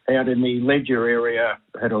out in the Ledger area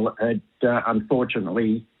had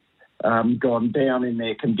unfortunately gone down in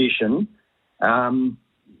their condition. So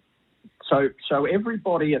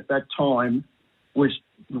everybody at that time was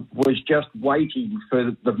just waiting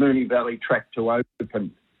for the Moonee Valley track to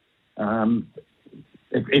open.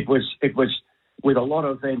 It was with a lot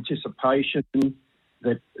of anticipation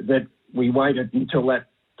that we waited until that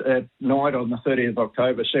night on the 30th of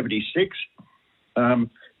October 76.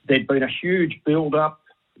 There'd been a huge build-up.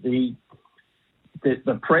 The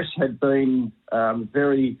press had been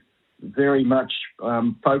very, very much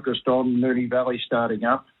focused on Moonee Valley starting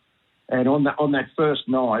up, and on that first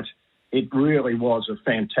night, it really was a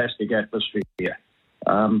fantastic atmosphere.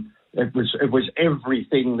 It was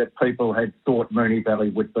everything that people had thought Moonee Valley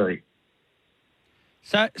would be.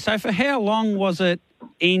 So for how long was it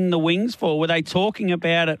in the wings for? Were they talking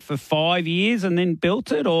about it for 5 years and then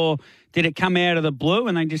built it, or did it come out of the blue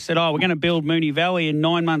and they just said, we're going to build Moonee Valley, and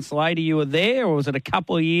 9 months later you were there, or was it a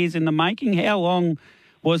couple of years in the making? How long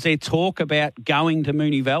was there talk about going to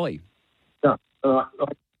Moonee Valley?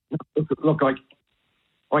 Look,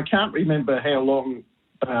 I can't remember how long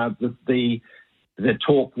the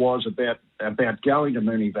talk was about going to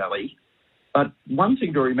Moonee Valley, but one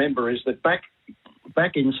thing to remember is that back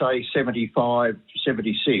in, say, 75,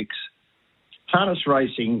 76, harness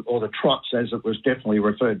racing, or the trots as it was definitely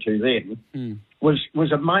referred to then,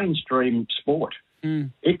 was a mainstream sport.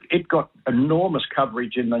 It got enormous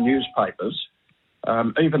coverage in the newspapers.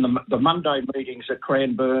 Even the Monday meetings at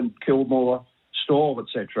Cranbourne, Kilmore, Stawell,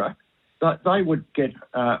 etc., they would get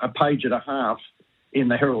a page and a half in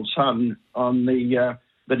the Herald Sun on the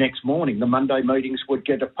next morning. The Monday meetings would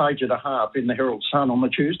get a page and a half in the Herald Sun on the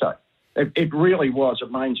Tuesday. It really was a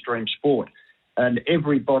mainstream sport, and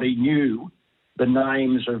everybody knew the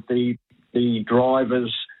names of the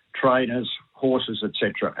drivers, trainers, horses,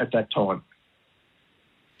 etc. at that time.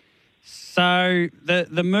 So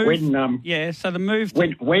the move,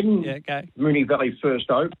 when Moonee Valley first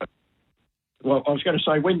opened. Well, I was going to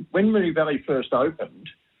say when Moonee Valley first opened,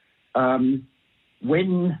 when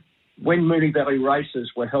Moonee Valley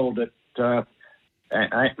races were held were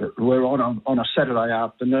on a Saturday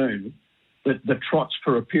afternoon, the trots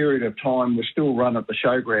for a period of time were still run at the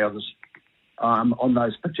showgrounds on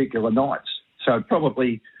those particular nights. So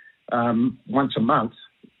probably once a month,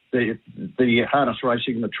 the harness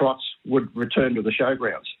racing and the trots would return to the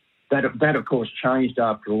showgrounds. That of course changed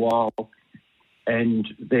after a while, and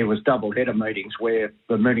there was double header meetings where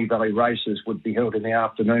the Moonee Valley races would be held in the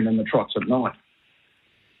afternoon and the trots at night.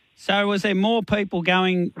 So was there more people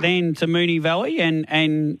going then to Moonee Valley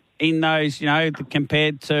and in those,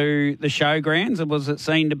 compared to the showgrounds? Or was it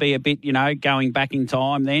seen to be a bit, going back in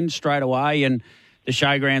time then straight away, and the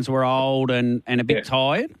showgrounds were old and a bit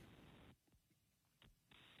tired?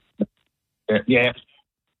 Yeah.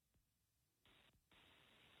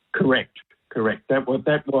 Correct. That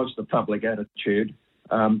was the public attitude.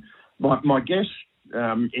 My guess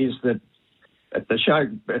is that at the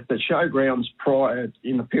showgrounds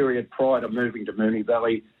in the period prior to moving to Moonee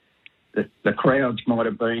Valley, the crowds might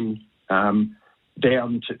have been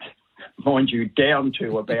down to mind you, down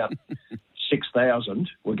to about 6,000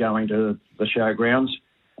 were going to the showgrounds.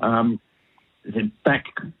 Back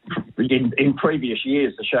in previous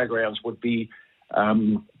years, the showgrounds would be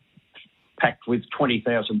packed with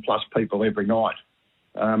 20,000 plus people every night.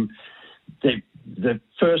 The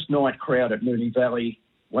first night crowd at Moonee Valley,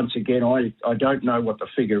 once again, I don't know what the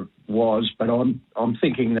figure was, but I'm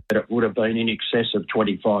thinking that it would have been in excess of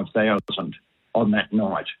 25,000 on that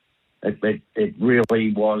night. It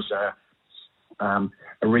really was a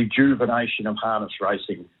rejuvenation of harness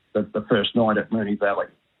racing the first night at Moonee Valley.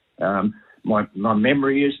 My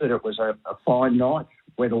memory is that it was a fine night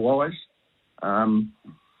weather-wise.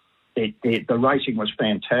 The racing was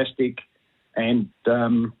fantastic, and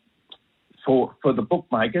for the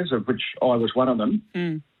bookmakers, of which I was one of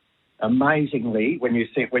them, amazingly, when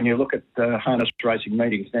you look at the harness racing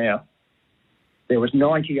meetings now, there was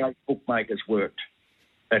 98 bookmakers worked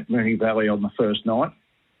at Moonee Valley on the first night,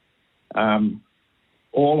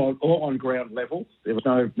 all on ground level. There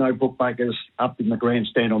was no bookmakers up in the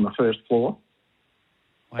grandstand on the first floor.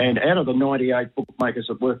 Wow. And out of the 98 bookmakers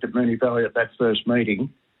that worked at Moonee Valley at that first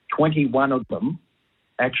meeting, 21 of them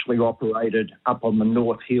actually operated up on the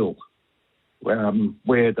North Hill,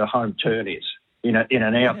 where the home turn is, in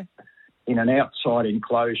an outside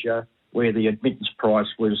enclosure where the admittance price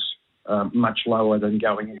was much lower than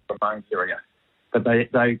going into the main area. But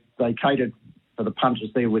they catered for the punters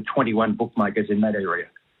there with 21 bookmakers in that area.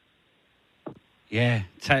 Yeah,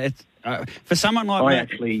 it's, for someone like I that,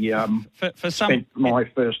 actually spent my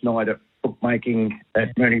first night at bookmaking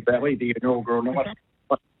at Moonee Valley, the inaugural night.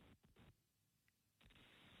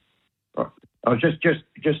 I was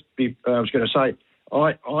going to say,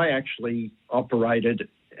 I actually operated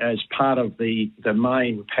as part of the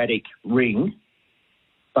main paddock ring,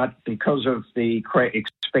 but because of the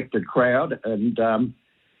expected crowd and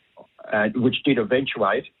which did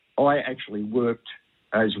eventuate, I actually worked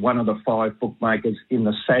as one of the 5 bookmakers in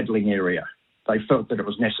the saddling area. They felt that it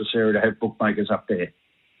was necessary to have bookmakers up there.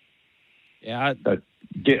 Yeah, but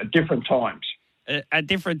different times. At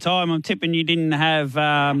different time, I'm tipping you didn't have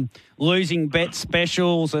losing bet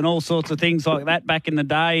specials and all sorts of things like that back in the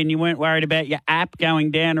day, and you weren't worried about your app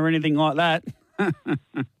going down or anything like that.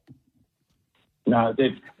 No,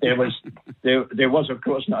 there was of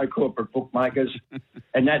course no corporate bookmakers,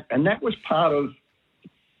 and that was part of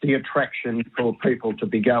the attraction for people to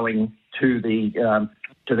be going to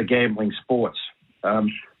the gambling sports,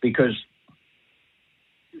 because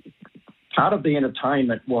part of the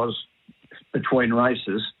entertainment was between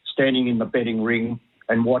races, standing in the betting ring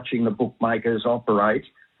and watching the bookmakers operate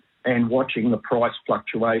and watching the price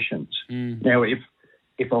fluctuations. Now, if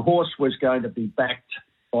a horse was going to be backed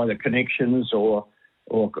by the connections or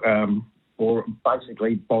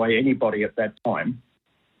basically by anybody at that time,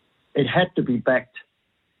 it had to be backed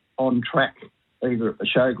on track, either at the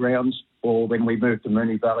showgrounds or when we moved to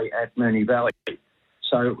Moonee Valley at Moonee Valley.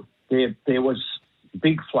 So there was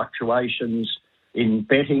big fluctuations in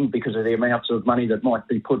betting because of the amounts of money that might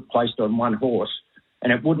be placed on one horse,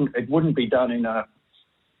 and it wouldn't be done in a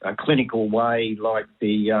clinical way like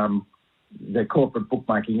the corporate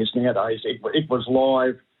bookmaking is nowadays. It was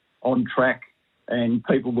live, on track, and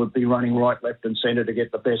people would be running right, left, and centre to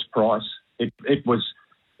get the best price. It was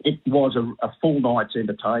a full night's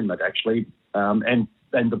entertainment actually, and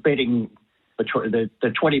the betting,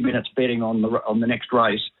 the 20 minutes betting on the next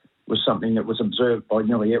race was something that was observed by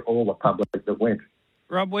nearly all the public that went.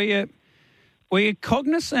 Rob, were you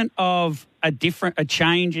cognizant of a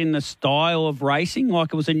change in the style of racing?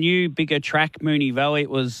 Like, it was a new, bigger track, Moonee Valley.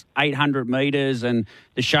 It was 800 metres, and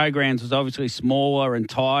the showgrounds was obviously smaller and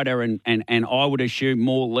tighter, and I would assume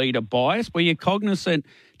more leader bias. Were you cognizant,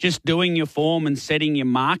 just doing your form and setting your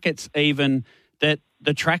markets even, that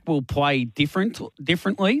the track will play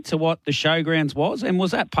differently to what the showgrounds was? And was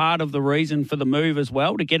that part of the reason for the move as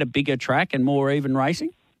well, to get a bigger track and more even racing?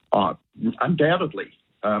 Oh, undoubtedly.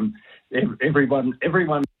 Everyone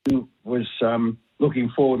was looking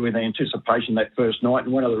forward with anticipation that first night,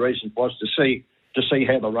 and one of the reasons was to see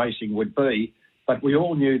how the racing would be. But we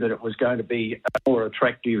all knew that it was going to be a more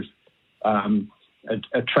attractive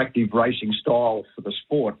racing style for the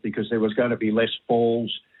sport, because there was going to be less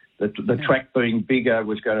falls. The track being bigger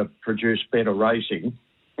was going to produce better racing,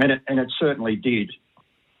 and it certainly did.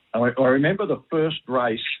 I remember the first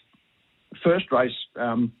race.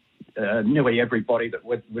 Nearly everybody that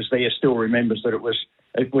was there still remembers that it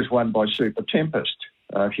was won by Super Tempest,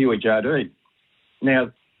 Huey Jardine.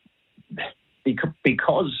 Now,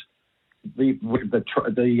 because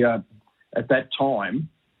at that time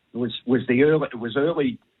was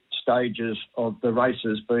early stages of the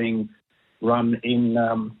races being run in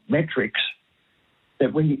metrics,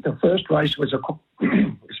 the first race was a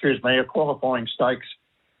qualifying stakes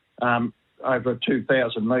over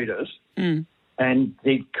 2,000 metres, and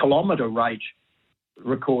the kilometre rate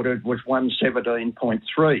recorded was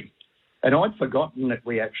 1:17.3, and I'd forgotten that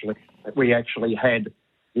we actually had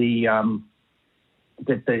the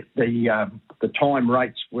time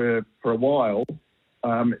rates were for a while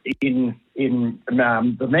in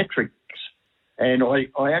the metrics, and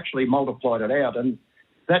I actually multiplied it out, and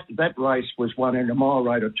that race was won in a mile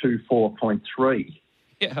rate of 24.3.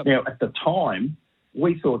 Yeah. Now, at the time,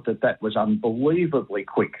 we thought that was unbelievably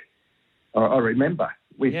quick. I remember.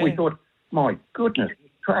 We thought, my goodness,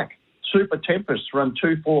 track. Super Tempest run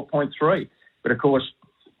 24.3. But, of course,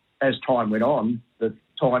 as time went on, the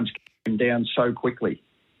times came down so quickly.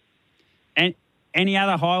 And any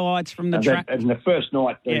other highlights from the track? And the first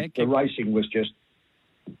night, the racing was just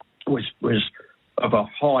was of a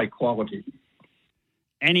high quality.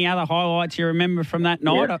 Any other highlights you remember from that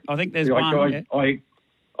night? Yeah. I think there's one.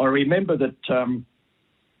 I remember that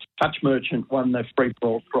Touch Merchant won the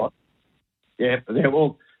free-for-all trot. Yeah,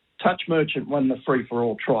 Touch Merchant won the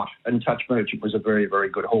free-for-all trot, and Touch Merchant was a very, very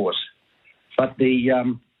good horse. But the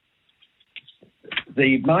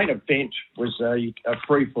main event was a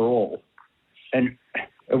free-for-all. And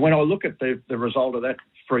when I look at the result of that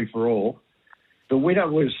free-for-all, the winner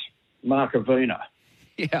was Markovina.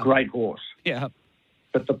 Yeah. Great horse. Yeah.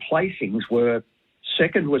 But the placings were,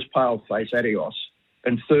 second was Paleface Adios,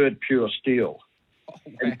 and third Pure Steel. Oh,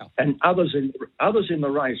 wow. And others in the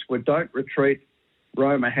race were Don't Retreat,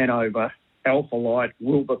 Roma Hanover, Alpha Light,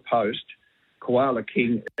 Wilbur Post, Koala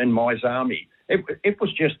King, and Maizami. It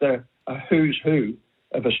was just a who's who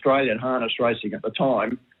of Australian harness racing at the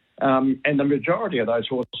time, and the majority of those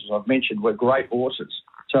horses I've mentioned were great horses.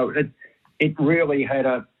 So it really had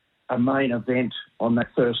a main event on that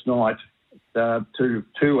first night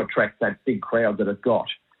to attract that big crowd that it got.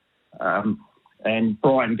 And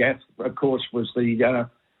Brian Gaff, of course, was the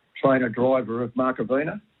trainer-driver of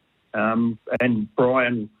Markovina. And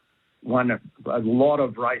Brian won a lot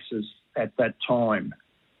of races at that time.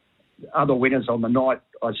 Other winners on the night,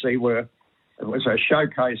 I see, it was a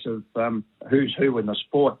showcase of who's who in the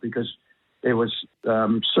sport, because there was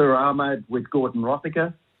Sir Ahmed with Gordon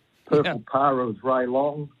Rothicker, Purple Para with Ray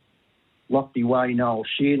Long, Lofty Way Noel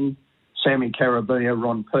Shin, Sammy Carabia,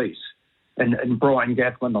 Ron Peace. And Brian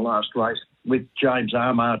Gaff won the last race with James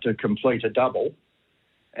Armour to complete a double.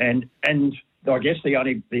 And I guess the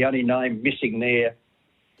only name missing there,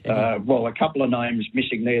 a couple of names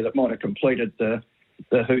missing there that might have completed the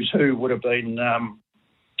who's who would have been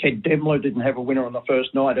Ted Demler didn't have a winner on the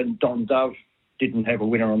first night, and Don Dove didn't have a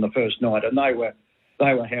winner on the first night, and they were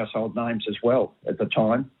household names as well at the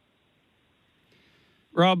time.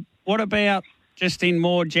 Rob, what about, just in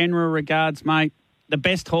more general regards, mate, the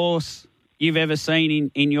best horse you've ever seen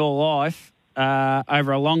in your life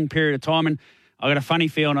over a long period of time? And I've got a funny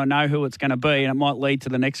feeling I know who it's going to be, and it might lead to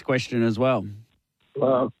the next question as well.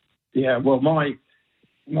 Well, my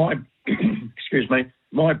excuse me,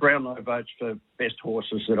 my Brownlow votes for best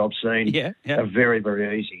horses that I've seen are very,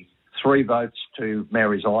 very easy. 3 votes to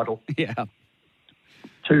Mary's Idol. Yeah.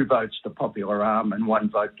 2 votes to Popular Arm, and 1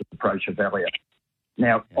 vote to Pro Chevalier.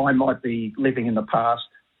 Now, I might be living in the past.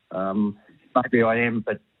 Maybe I am,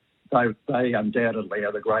 but they undoubtedly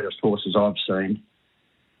are the greatest horses I've seen.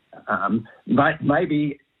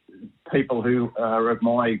 Maybe people who are of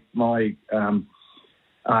my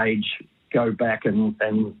age go back and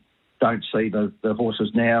don't see the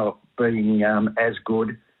horses now being as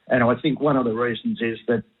good. And I think one of the reasons is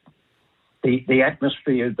that the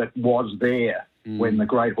atmosphere that was there when the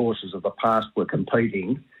great horses of the past were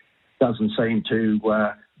competing doesn't seem to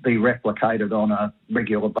be replicated on a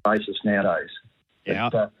regular basis nowadays. Yeah.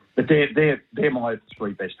 But they're my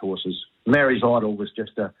 3 best horses. Mary's Idol was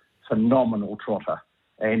just a phenomenal trotter,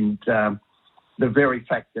 and the very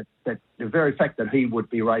fact that he would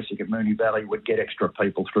be racing at Moonee Valley would get extra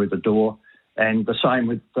people through the door, and the same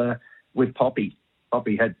with Poppy.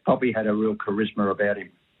 Poppy had a real charisma about him.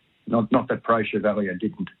 Not that Pro Chevalier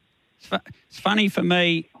didn't. It's funny for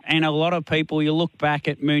me and a lot of people, you look back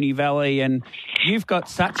at Moonee Valley and you've got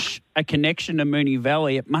such a connection to Moonee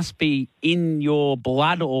Valley. It must be in your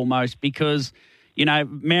blood almost, because, you know,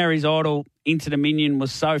 Mary's Idol Inter-Dominion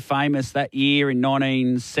was so famous that year in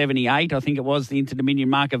 1978. I think it was the Inter-Dominion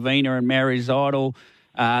Markovina and Mary's Idol.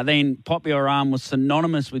 Then Popular Arm was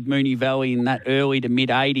synonymous with Moonee Valley in that early to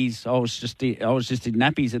mid-'80s. I was just in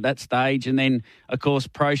nappies at that stage. And then, of course,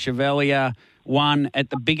 Pro Chevalier won at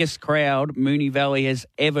the biggest crowd Moonee Valley has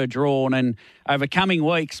ever drawn. And over coming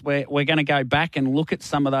weeks, we're going to go back and look at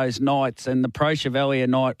some of those nights. And the Pro Chevalier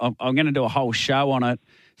night, I'm going to do a whole show on it.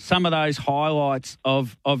 Some of those highlights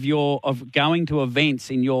of going to events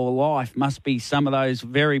in your life must be some of those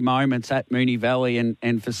very moments at Moonee Valley,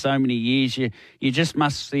 and for so many years you just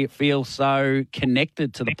must feel so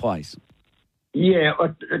connected to the place. Yeah,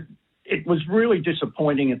 it was really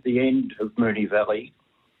disappointing at the end of Moonee Valley,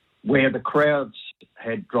 where the crowds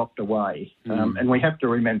had dropped away, and we have to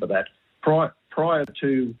remember that prior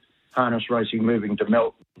to harness racing moving to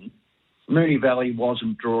Melton, Moonee Valley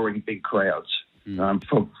wasn't drawing big crowds.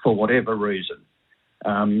 For whatever reason.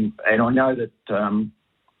 And I know that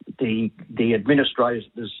the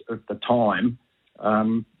administrators at the time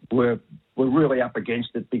were really up against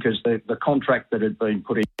it, because the contract that had been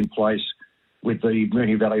put in place with the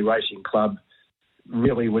Moonee Valley Racing Club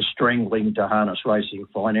really was strangling to harness racing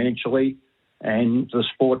financially, and the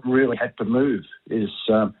sport really had to move, is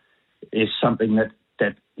something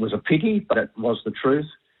that was a pity, but it was the truth.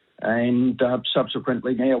 And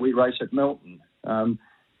subsequently now we race at Melton.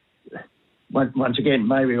 Once again,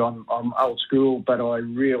 maybe I'm old school, but I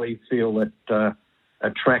really feel that a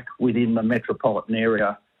track within the metropolitan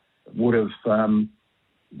area would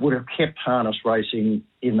have kept harness racing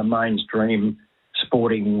in the mainstream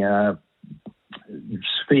sporting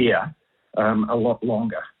sphere a lot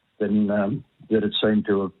longer than that it seemed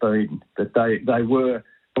to have been. That they were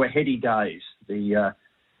heady days, the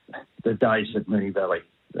days at Moonee Valley.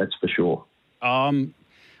 That's for sure.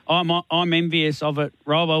 I'm envious of it,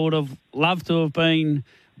 Rob. I would have loved to have been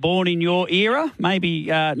born in your era. Maybe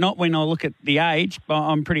not when I look at the age, but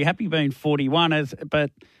I'm pretty happy being 41.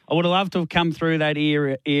 But I would have loved to have come through that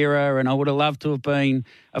era, and I would have loved to have been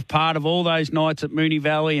a part of all those nights at Moonee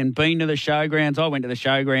Valley and been to the showgrounds. I went to the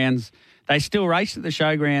showgrounds. They still raced at the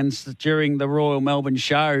showgrounds during the Royal Melbourne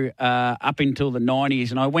Show up until the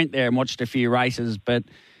 90s, and I went there and watched a few races, but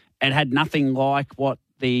it had nothing like what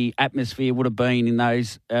the atmosphere would have been in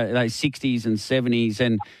those 60s and 70s.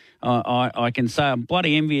 And I can say I'm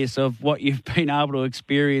bloody envious of what you've been able to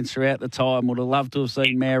experience throughout the time. Would have loved to have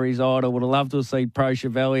seen Mary's Idol, would have loved to have seen Pro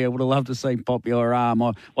Chevalier, would have loved to have seen Popular Arm.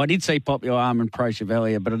 I did see Popular Arm and Pro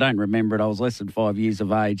Chevalier, but I don't remember it. I was less than 5 years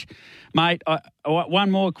of age. Mate,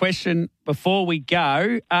 one more question before we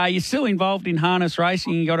go. You're still involved in harness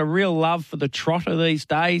racing. You got a real love for the trotter these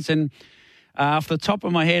days, and off the top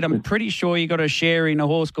of my head, I'm pretty sure you got a share in a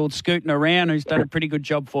horse called Scootin' Around, who's done a pretty good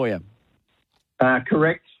job for you.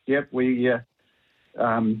 Correct. Yep.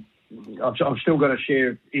 I've still got a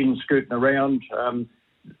share in Scootin' Around.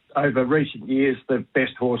 Over recent years, the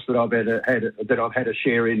best horse that I've had a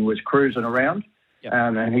share in was Cruising Around, yep.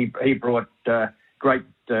 And he brought great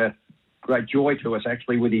joy to us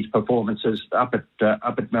actually with his performances up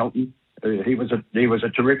at Melton. He was a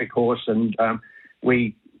terrific horse, and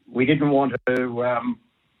we didn't want to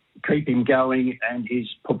keep him going and his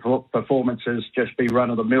performances just be run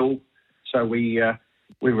of the mill, so we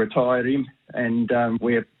retired him, and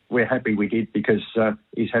we're happy we did, because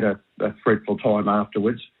he's had a fruitful time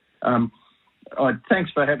afterwards.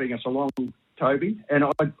 Thanks for having us along, Toby, and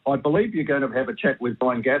I believe you're going to have a chat with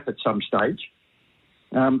Brian Gaff at some stage.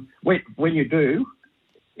 When you do,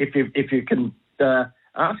 if you can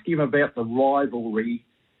ask him about the rivalry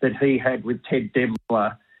that he had with Ted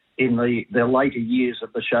Dembler in the later years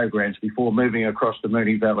of the showgrounds before moving across to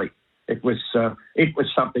Moonee Valley. It was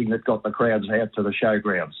something that got the crowds out to the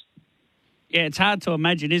showgrounds. Yeah, it's hard to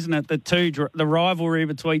imagine, isn't it, that the rivalry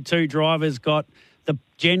between two drivers got the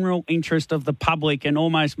general interest of the public and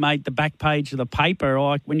almost made the back page of the paper.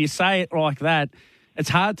 Like, when you say it like that, it's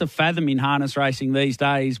hard to fathom in harness racing these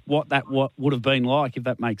days what would have been like, if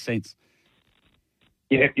that makes sense.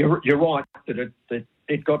 Yeah, you're right that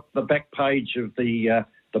it got the back page of the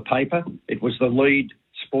paper. It was the lead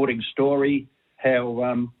sporting story,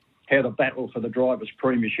 how the battle for the drivers'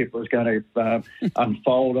 premiership was going to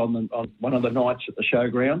unfold on one of the nights at the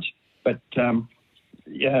showgrounds. But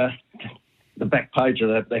the back page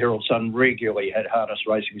of the Herald Sun regularly had harness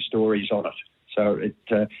racing stories on it. So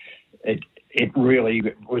it really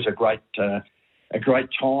was a great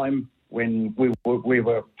time when we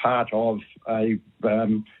were part of a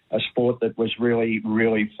sport that was really,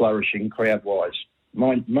 really flourishing crowd-wise.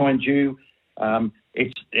 Mind you,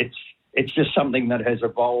 it's just something that has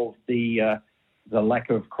evolved. The lack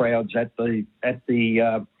of crowds at the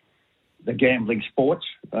gambling sports.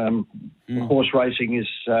 Horse racing is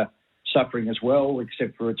suffering as well,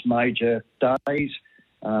 except for its major days.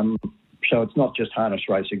 So it's not just harness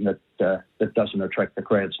racing that doesn't attract the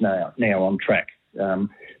crowds now on track.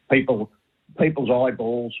 People's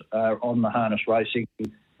eyeballs are on the harness racing.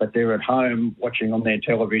 but they're at home watching on their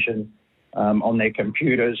television, on their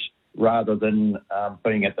computers, rather than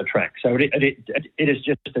being at the track. So it is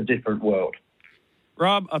just a different world.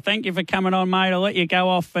 Rob, I thank you for coming on, mate. I'll let you go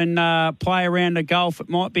off and play a round of golf. It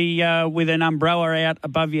might be with an umbrella out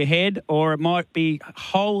above your head, or it might be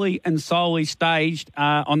wholly and solely staged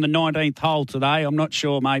on the 19th hole today. I'm not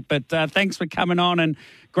sure, mate. But thanks for coming on, and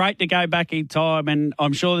great to go back in time. And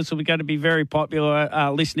I'm sure this will be going to be very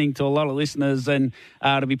popular listening to a lot of listeners, and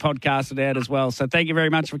to be podcasted out as well. So thank you very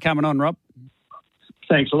much for coming on, Rob.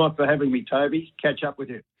 Thanks a lot for having me, Toby. Catch up with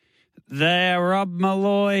you. There, Rob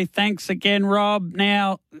Malloy. Thanks again, Rob.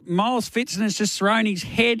 Now, Miles Fitzner has just thrown his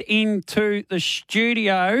head into the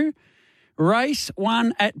studio. Race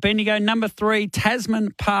 1 at Bendigo, number 3,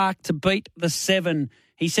 Tasman Park to beat the 7.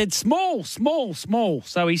 He said small.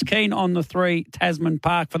 So he's keen on the 3, Tasman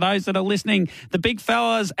Park. For those that are listening, the big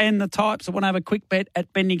fellas and the types that want to have a quick bet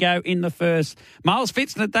at Bendigo in the first. Miles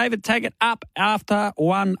Fitzner, David Taggart up after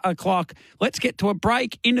 1 o'clock. Let's get to a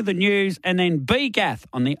break, into the news, and then B. Gath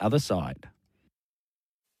on the other side.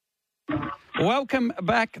 Welcome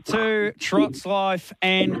back to Trot's Life,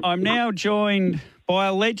 and I'm now joined by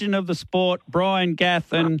a legend of the sport, Brian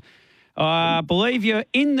Gath, and I believe you're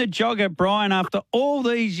in the jogger, Brian. After all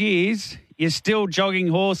these years, you're still jogging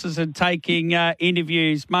horses and taking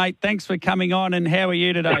interviews. Mate, thanks for coming on, and how are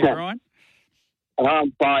you today, Brian?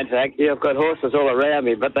 I'm fine, thank you. I've got horses all around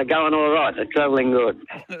me, but they're going all right. They're travelling good.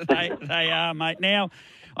 They are, mate. Now,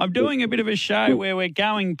 I'm doing a bit of a show where we're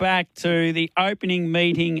going back to the opening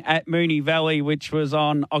meeting at Moonee Valley, which was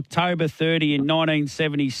on October 30 in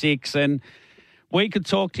 1976, and we could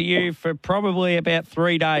talk to you for probably about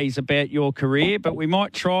 3 days about your career, but we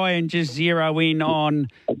might try and just zero in on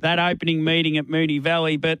that opening meeting at Moonee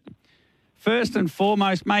Valley. But first and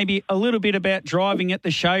foremost, maybe a little bit about driving at the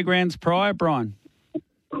showgrounds prior, Brian.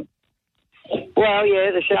 Well,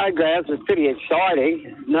 yeah, the showgrounds was pretty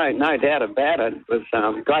exciting. No doubt about it. It was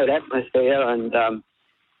great atmosphere, and I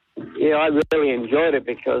really enjoyed it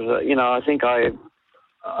because I think I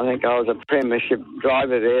was a premiership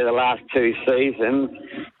driver there the last 2 seasons,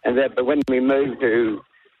 but when we moved to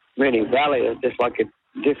Moonee Valley, it was just like a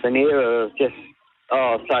different era. It was just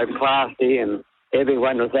so classy, and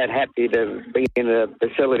everyone was that happy to be in a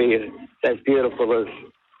facility as beautiful as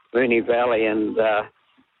Moonee Valley, and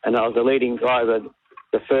I was a leading driver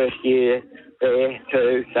the first year there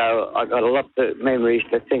too, so I got a lot of memories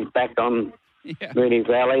to think back on. Yeah. Moonee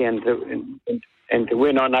Valley, and to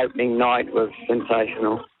win on opening night was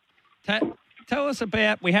sensational. Tell us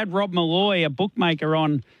about, we had Rob Malloy, a bookmaker,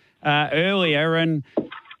 on earlier, and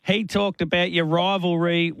he talked about your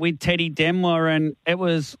rivalry with Teddy Demler, and it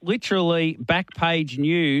was literally back page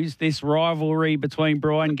news, this rivalry between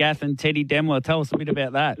Brian Gath and Teddy Demler. Tell us a bit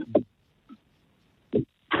about that.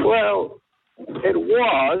 Well, it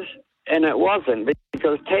was and it wasn't,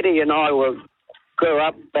 because Teddy and I grew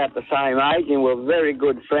up about the same age and were very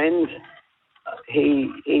good friends.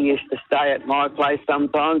 He used to stay at my place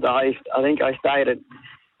sometimes. I think I stayed at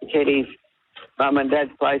Teddy's mum and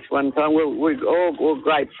dad's place one time. We all were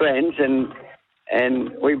great friends,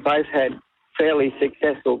 and we both had fairly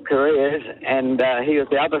successful careers. And he was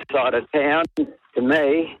the other side of town to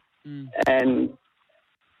me, and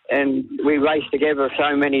we raced together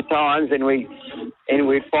so many times, and we'd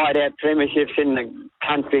fight out premierships in the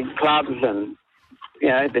country clubs and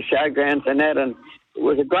the showgrounds and that, and it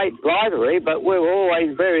was a great rivalry, but we were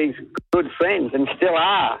always very good friends and still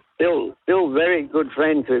are. Still very good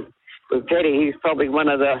friends with Teddy. He's probably one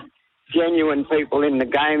of the genuine people in the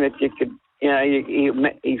game that you could,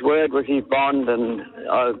 his word was his bond, and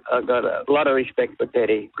I've got a lot of respect for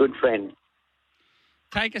Teddy. Good friend.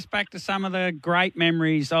 Take us back to some of the great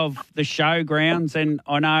memories of the showgrounds, and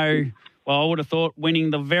I know, I would have thought winning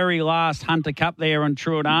the very last Hunter Cup there on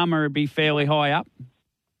Truett Armour would be fairly high up.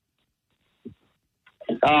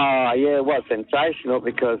 Oh, yeah, it was sensational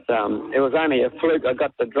because it was only a fluke. I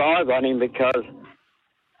got the drive on him because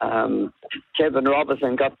Kevin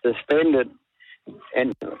Robertson got suspended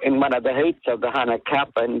in one of the heats of the Hunter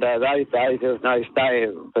Cup, and those days there was no stay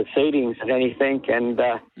of proceedings and anything, and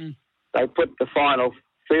they put the final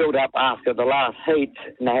field up after the last heat,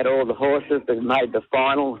 and they had all the horses that made the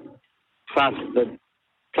final, plus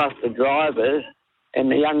the drivers. And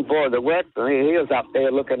the young boy that worked for me, he was up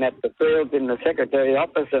there looking at the fields in the secretary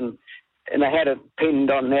office, and they had it pinned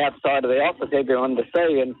on the outside of the office, everyone to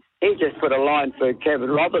see. And he just put a line through Kevin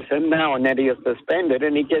Robertson, knowing that he was suspended,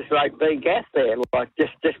 and he just wrote B. Gath there, like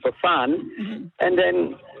just for fun. Mm-hmm. And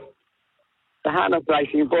then the Harness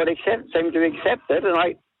Racing Board seemed to accept it, and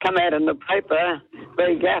I come out in the paper,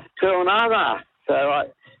 B. Gath, Truett Armour. So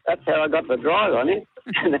that's how I got the drive on him.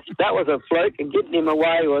 And that was a fluke, and getting him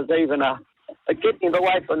away was even getting him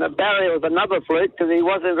away from the barrier was another fluke because he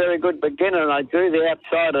wasn't a very good beginner, and I drew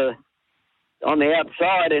on the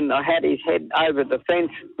outside, and I had his head over the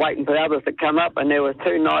fence waiting for the others to come up, and there were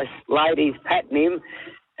two nice ladies patting him,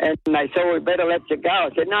 and they said, we better let you go. I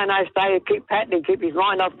said, no, stay, keep patting him, keep his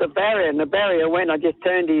mind off the barrier. And the barrier went, I just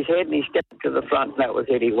turned his head and he stepped to the front, and that was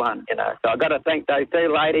it, he won, you know. So I've got to thank those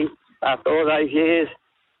two ladies after all those years,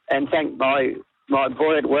 and thank my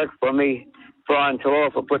boy at work for me, Brian Tor,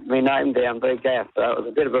 for putting my name down, Big Gaff. So it was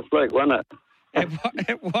a bit of a fluke, wasn't it?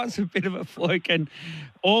 It was a bit of a fluke, and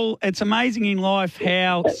it's amazing in life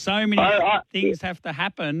how so many things have to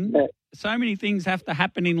happen. Yeah. So many things have to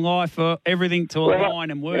happen in life for everything to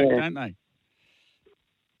align and work, don't they?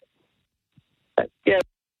 Yeah.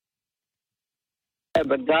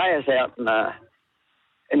 But Dias out in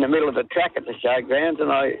the middle of the track at the showgrounds,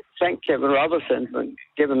 and I thanked Kevin Robertson for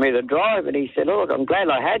giving me the drive, and he said, look, I'm glad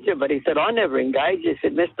I had you, but he said, I never engaged. He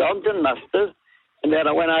said, Mr. Ogden must have. And then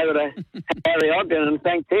I went over to Harry Ogden and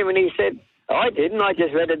thanked him, and he said, I didn't. I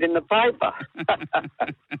just read it in the paper.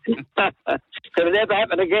 It'll never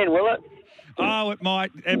happen again, will it? Oh, it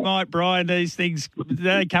might, Brian. These things,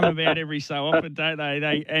 they come about every so often, don't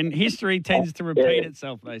they? And history tends to repeat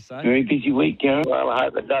itself, they say. Very busy week, Gareth. Well, I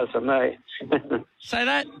hope it does for me. So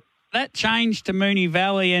that changed to Moonee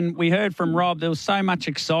Valley, and we heard from Rob, there was so much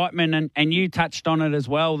excitement, and you touched on it as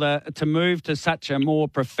well, to move to such a more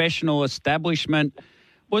professional establishment.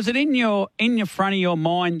 Was it in your front of your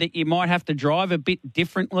mind that you might have to drive a bit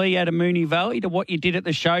differently out of Moonee Valley to what you did at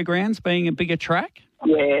the showgrounds, being a bigger track?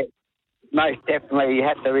 Yeah, most definitely. You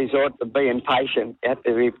had to resort to being patient. You had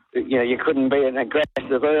to be, you couldn't be an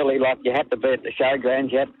aggressive early like you had to be at the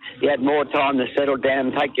showgrounds. You had more time to settle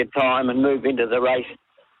down, take your time, and move into the race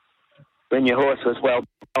when your horse was well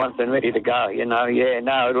balanced and ready to go.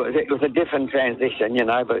 It was a different transition.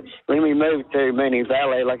 But when we moved to Moonee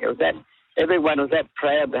Valley, everyone was that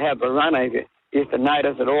proud to have a runner. You used to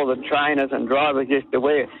notice that all the trainers and drivers used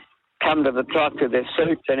to come to the trot with their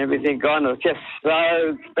suits and everything on. It was just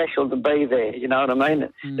so special to be there, you know what I mean?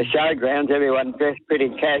 Mm. The showgrounds, everyone dressed pretty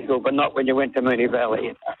casual, but not when you went to Moonee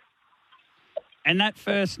Valley. And that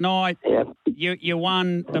first night, you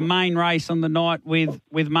won the main race on the night with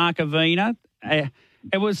Mark Avina.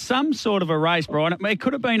 It was some sort of a race, Brian. It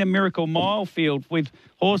could have been a Miracle Mile field with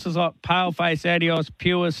horses like Paleface Adios,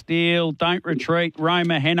 Pure Steel, Don't Retreat,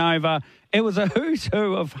 Roma Hanover. It was a who's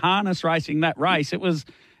who of harness racing, that race. It was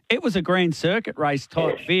a Grand Circuit race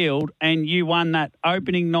type field, and you won that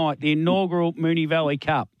opening night, the inaugural Moonee Valley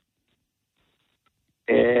Cup.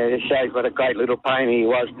 Yeah, it shows what a great little pony he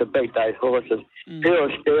was to beat those horses.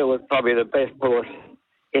 Pure Steel was probably the best horse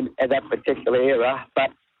at that particular era, but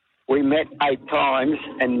we met 8 times,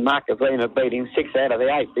 and Mark Avina beat him 6 out of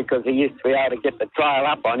the 8 because he used to be able to get the trail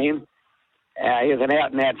up on him. He was an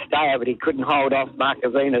out-and-out stayer, but he couldn't hold off Mark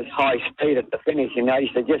Avina's high speed at the finish. He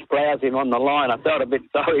used to just blouse him on the line. I felt a bit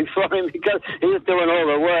sorry for him because he was doing all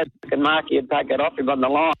the work, and Marky would take it off him on the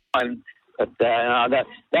line. But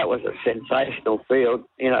that was a sensational field.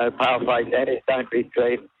 Paleface Adios, Don't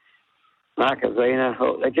Retreat, Mark Avina.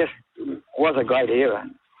 It just was a great era.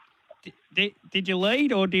 Did you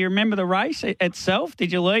lead, or do you remember the race itself?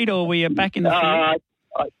 Did you lead, or were you back in the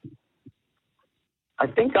field? I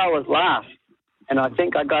think I was last, and I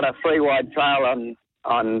think I got a free wide trail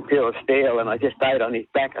on Pure Steel, and I just stayed on his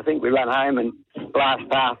back. I think we ran home and last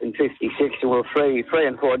half in 56, and we were 3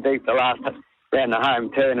 and 4 deep the last round the home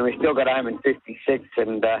turn, and we still got home in 56.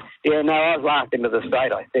 And I was last into the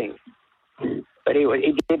straight, I think. But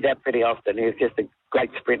he did that pretty often. He was just a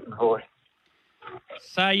great sprinting horse.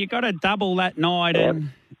 So you got a double that night, and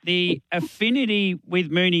the affinity with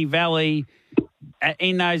Moonee Valley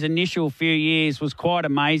in those initial few years was quite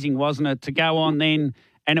amazing, wasn't it? To go on then,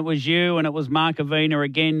 and it was you and it was Mark Avina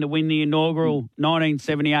again to win the inaugural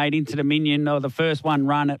 1978 Inter Dominion, or the first one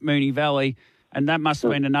run at Moonee Valley, and that must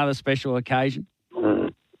have been another special occasion. Well,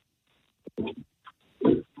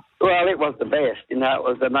 it was the best. It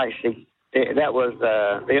was the most. That was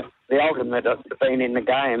the ultimate of being in the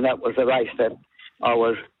game. That was the race that I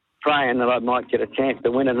was praying that I might get a chance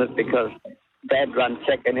to win in it, because Dad ran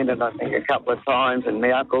second in it, I think, a couple of times, and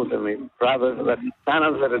my uncles and my brothers, but none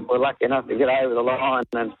of them were lucky enough to get over the line.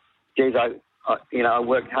 And, geez, I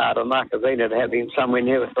worked hard on Mark Avina to have him somewhere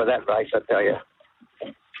near us for that race, I tell you.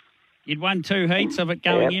 You'd won 2 heats of it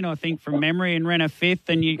going in, I think, from memory, and ran a 5th,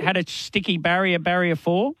 and you had a sticky barrier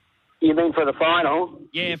 4. You mean for the final?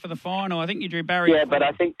 Yeah, for the final. I think you drew barrier 4. Yeah, but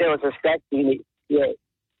I think there was a scratch in it.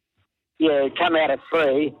 Yeah, it come out of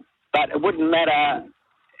 3, but it wouldn't matter.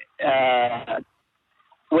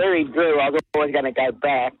 where he drew, I was always going to go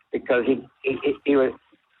back because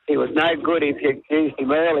he was no good if you used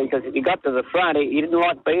him early, because if he got to the front, he didn't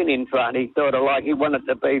like being in front. He sort of like he wanted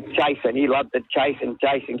to be chasing. He loved to chase and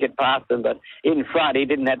get past them, but in front he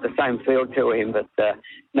didn't have the same feel to him. But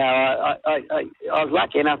no, I was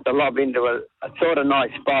lucky enough to lob into a sort of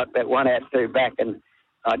nice spot that 1 out 2 back, and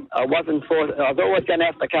I wasn't forced. I was always going to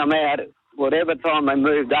have to come out. Whatever time they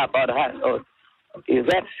moved up, I'd have. He was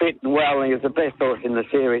that fit and well, and he was the best horse in the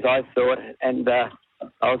series, I thought, and.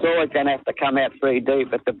 I was always going to have to come out 3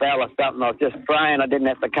 deep at the bell or something. I was just praying I didn't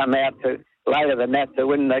have to come out to later than that. So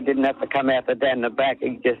when they didn't have to come out to down the back,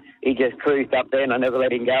 he just cruised up there, and I never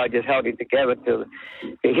let him go. I just held him together till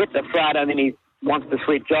he hit the front, and then he wants to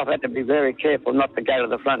switch off. I had to be very careful not to go to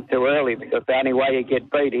the front too early, because the only way you get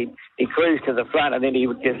beat, he cruised to the front, and then he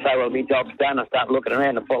would just say, "Well, my job's done," and start looking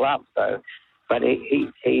around to pull up. So, but he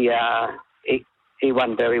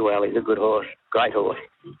won very well. He's a good horse, great horse.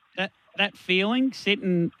 That feeling,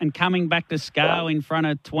 sitting and coming back to scale in front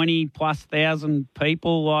of 20,000+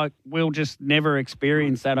 people, like, we'll just never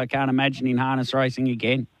experience that. I can't imagine in harness racing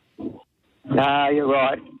again. No, you're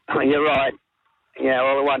right. You're right. Yeah,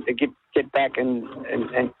 well, I wanted to get back, and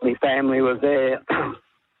my family was there,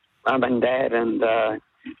 Mum and Dad and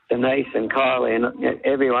Denise and Kylie and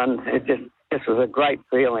everyone. This was a great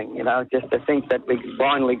feeling, you know, just to think that we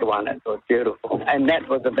finally won it. It was beautiful. And that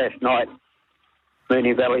was the best night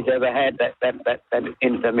Moonee Valley's ever had, that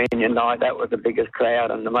Inter-Dominion night. That was the biggest crowd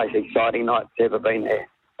and the most exciting night that's ever been there.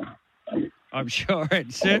 I'm sure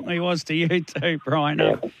it certainly was to you too, Brian.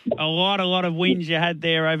 Yeah. A lot of wins you had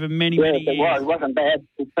there over many years. It wasn't bad.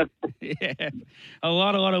 Yeah, a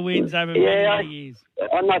lot of wins over many years.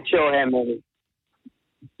 I'm not sure how many.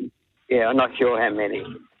 Yeah, I'm not sure how many.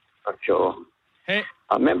 Not sure. Hey.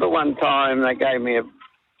 I remember one time they gave me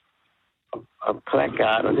a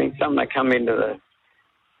placard. I think someone come into the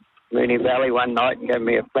Moonee Valley one night and gave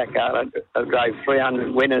me a placard. I drove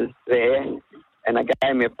 300 winners there, and they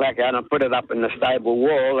gave me a placard, and I put it up in the stable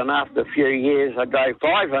wall, and after a few years I drove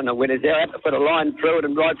 500 winners there. I had to put a line through it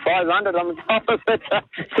and write 500 on the top of it. So,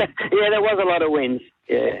 yeah, there was a lot of wins.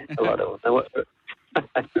 Yeah, a lot of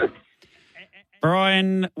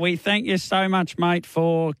Brian, we thank you so much, mate,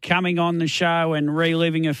 for coming on the show and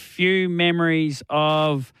reliving a few memories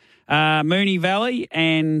of Moonee Valley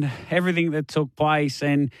and everything that took place,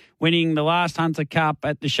 and winning the last Hunter Cup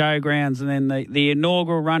at the showgrounds, and then the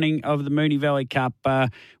inaugural running of the Moonee Valley Cup.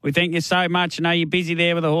 We thank you so much. I know you're busy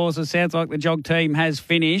there with the horses. Sounds like the jog team has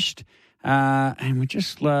finished. And we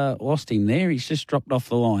just lost him there. He's just dropped off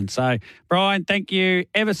the line. So, Brian, thank you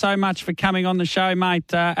ever so much for coming on the show,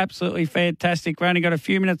 mate. Absolutely fantastic. We've only got a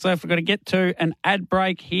few minutes left. We've got to get to an ad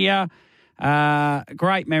break here.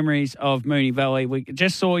 Great memories of Moonee Valley. We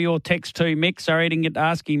just saw your text to Mick. Sorry, I didn't get to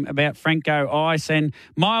ask him about Franco Ice. And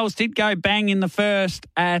Miles did go bang in the first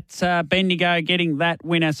at Bendigo, getting that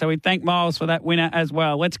winner. So we thank Miles for that winner as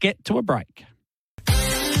well. Let's get to a break.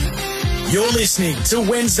 You're listening to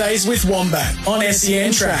Wednesdays with Wombat on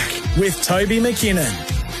SEN Track with Toby McKinnon.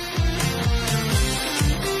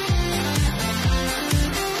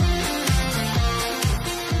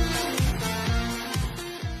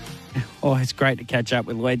 Oh, it's great to catch up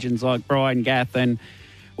with legends like Brian Gath. And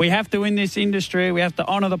we have to, in this industry, we have to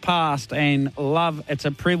honour the past and love. It's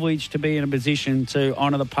a privilege to be in a position to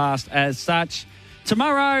honour the past as such.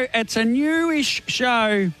 Tomorrow, it's a newish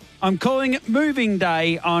show. I'm calling it Moving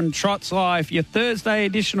Day on Trots Live. Your Thursday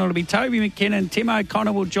edition will be Toby McKinnon. Tim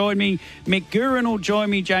O'Connor will join me. Mick Guerin will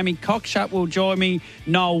join me. Jamie Cockshut will join me.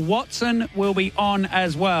 Noel Watson will be on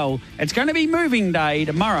as well. It's going to be Moving Day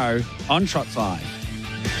tomorrow on Trots Live.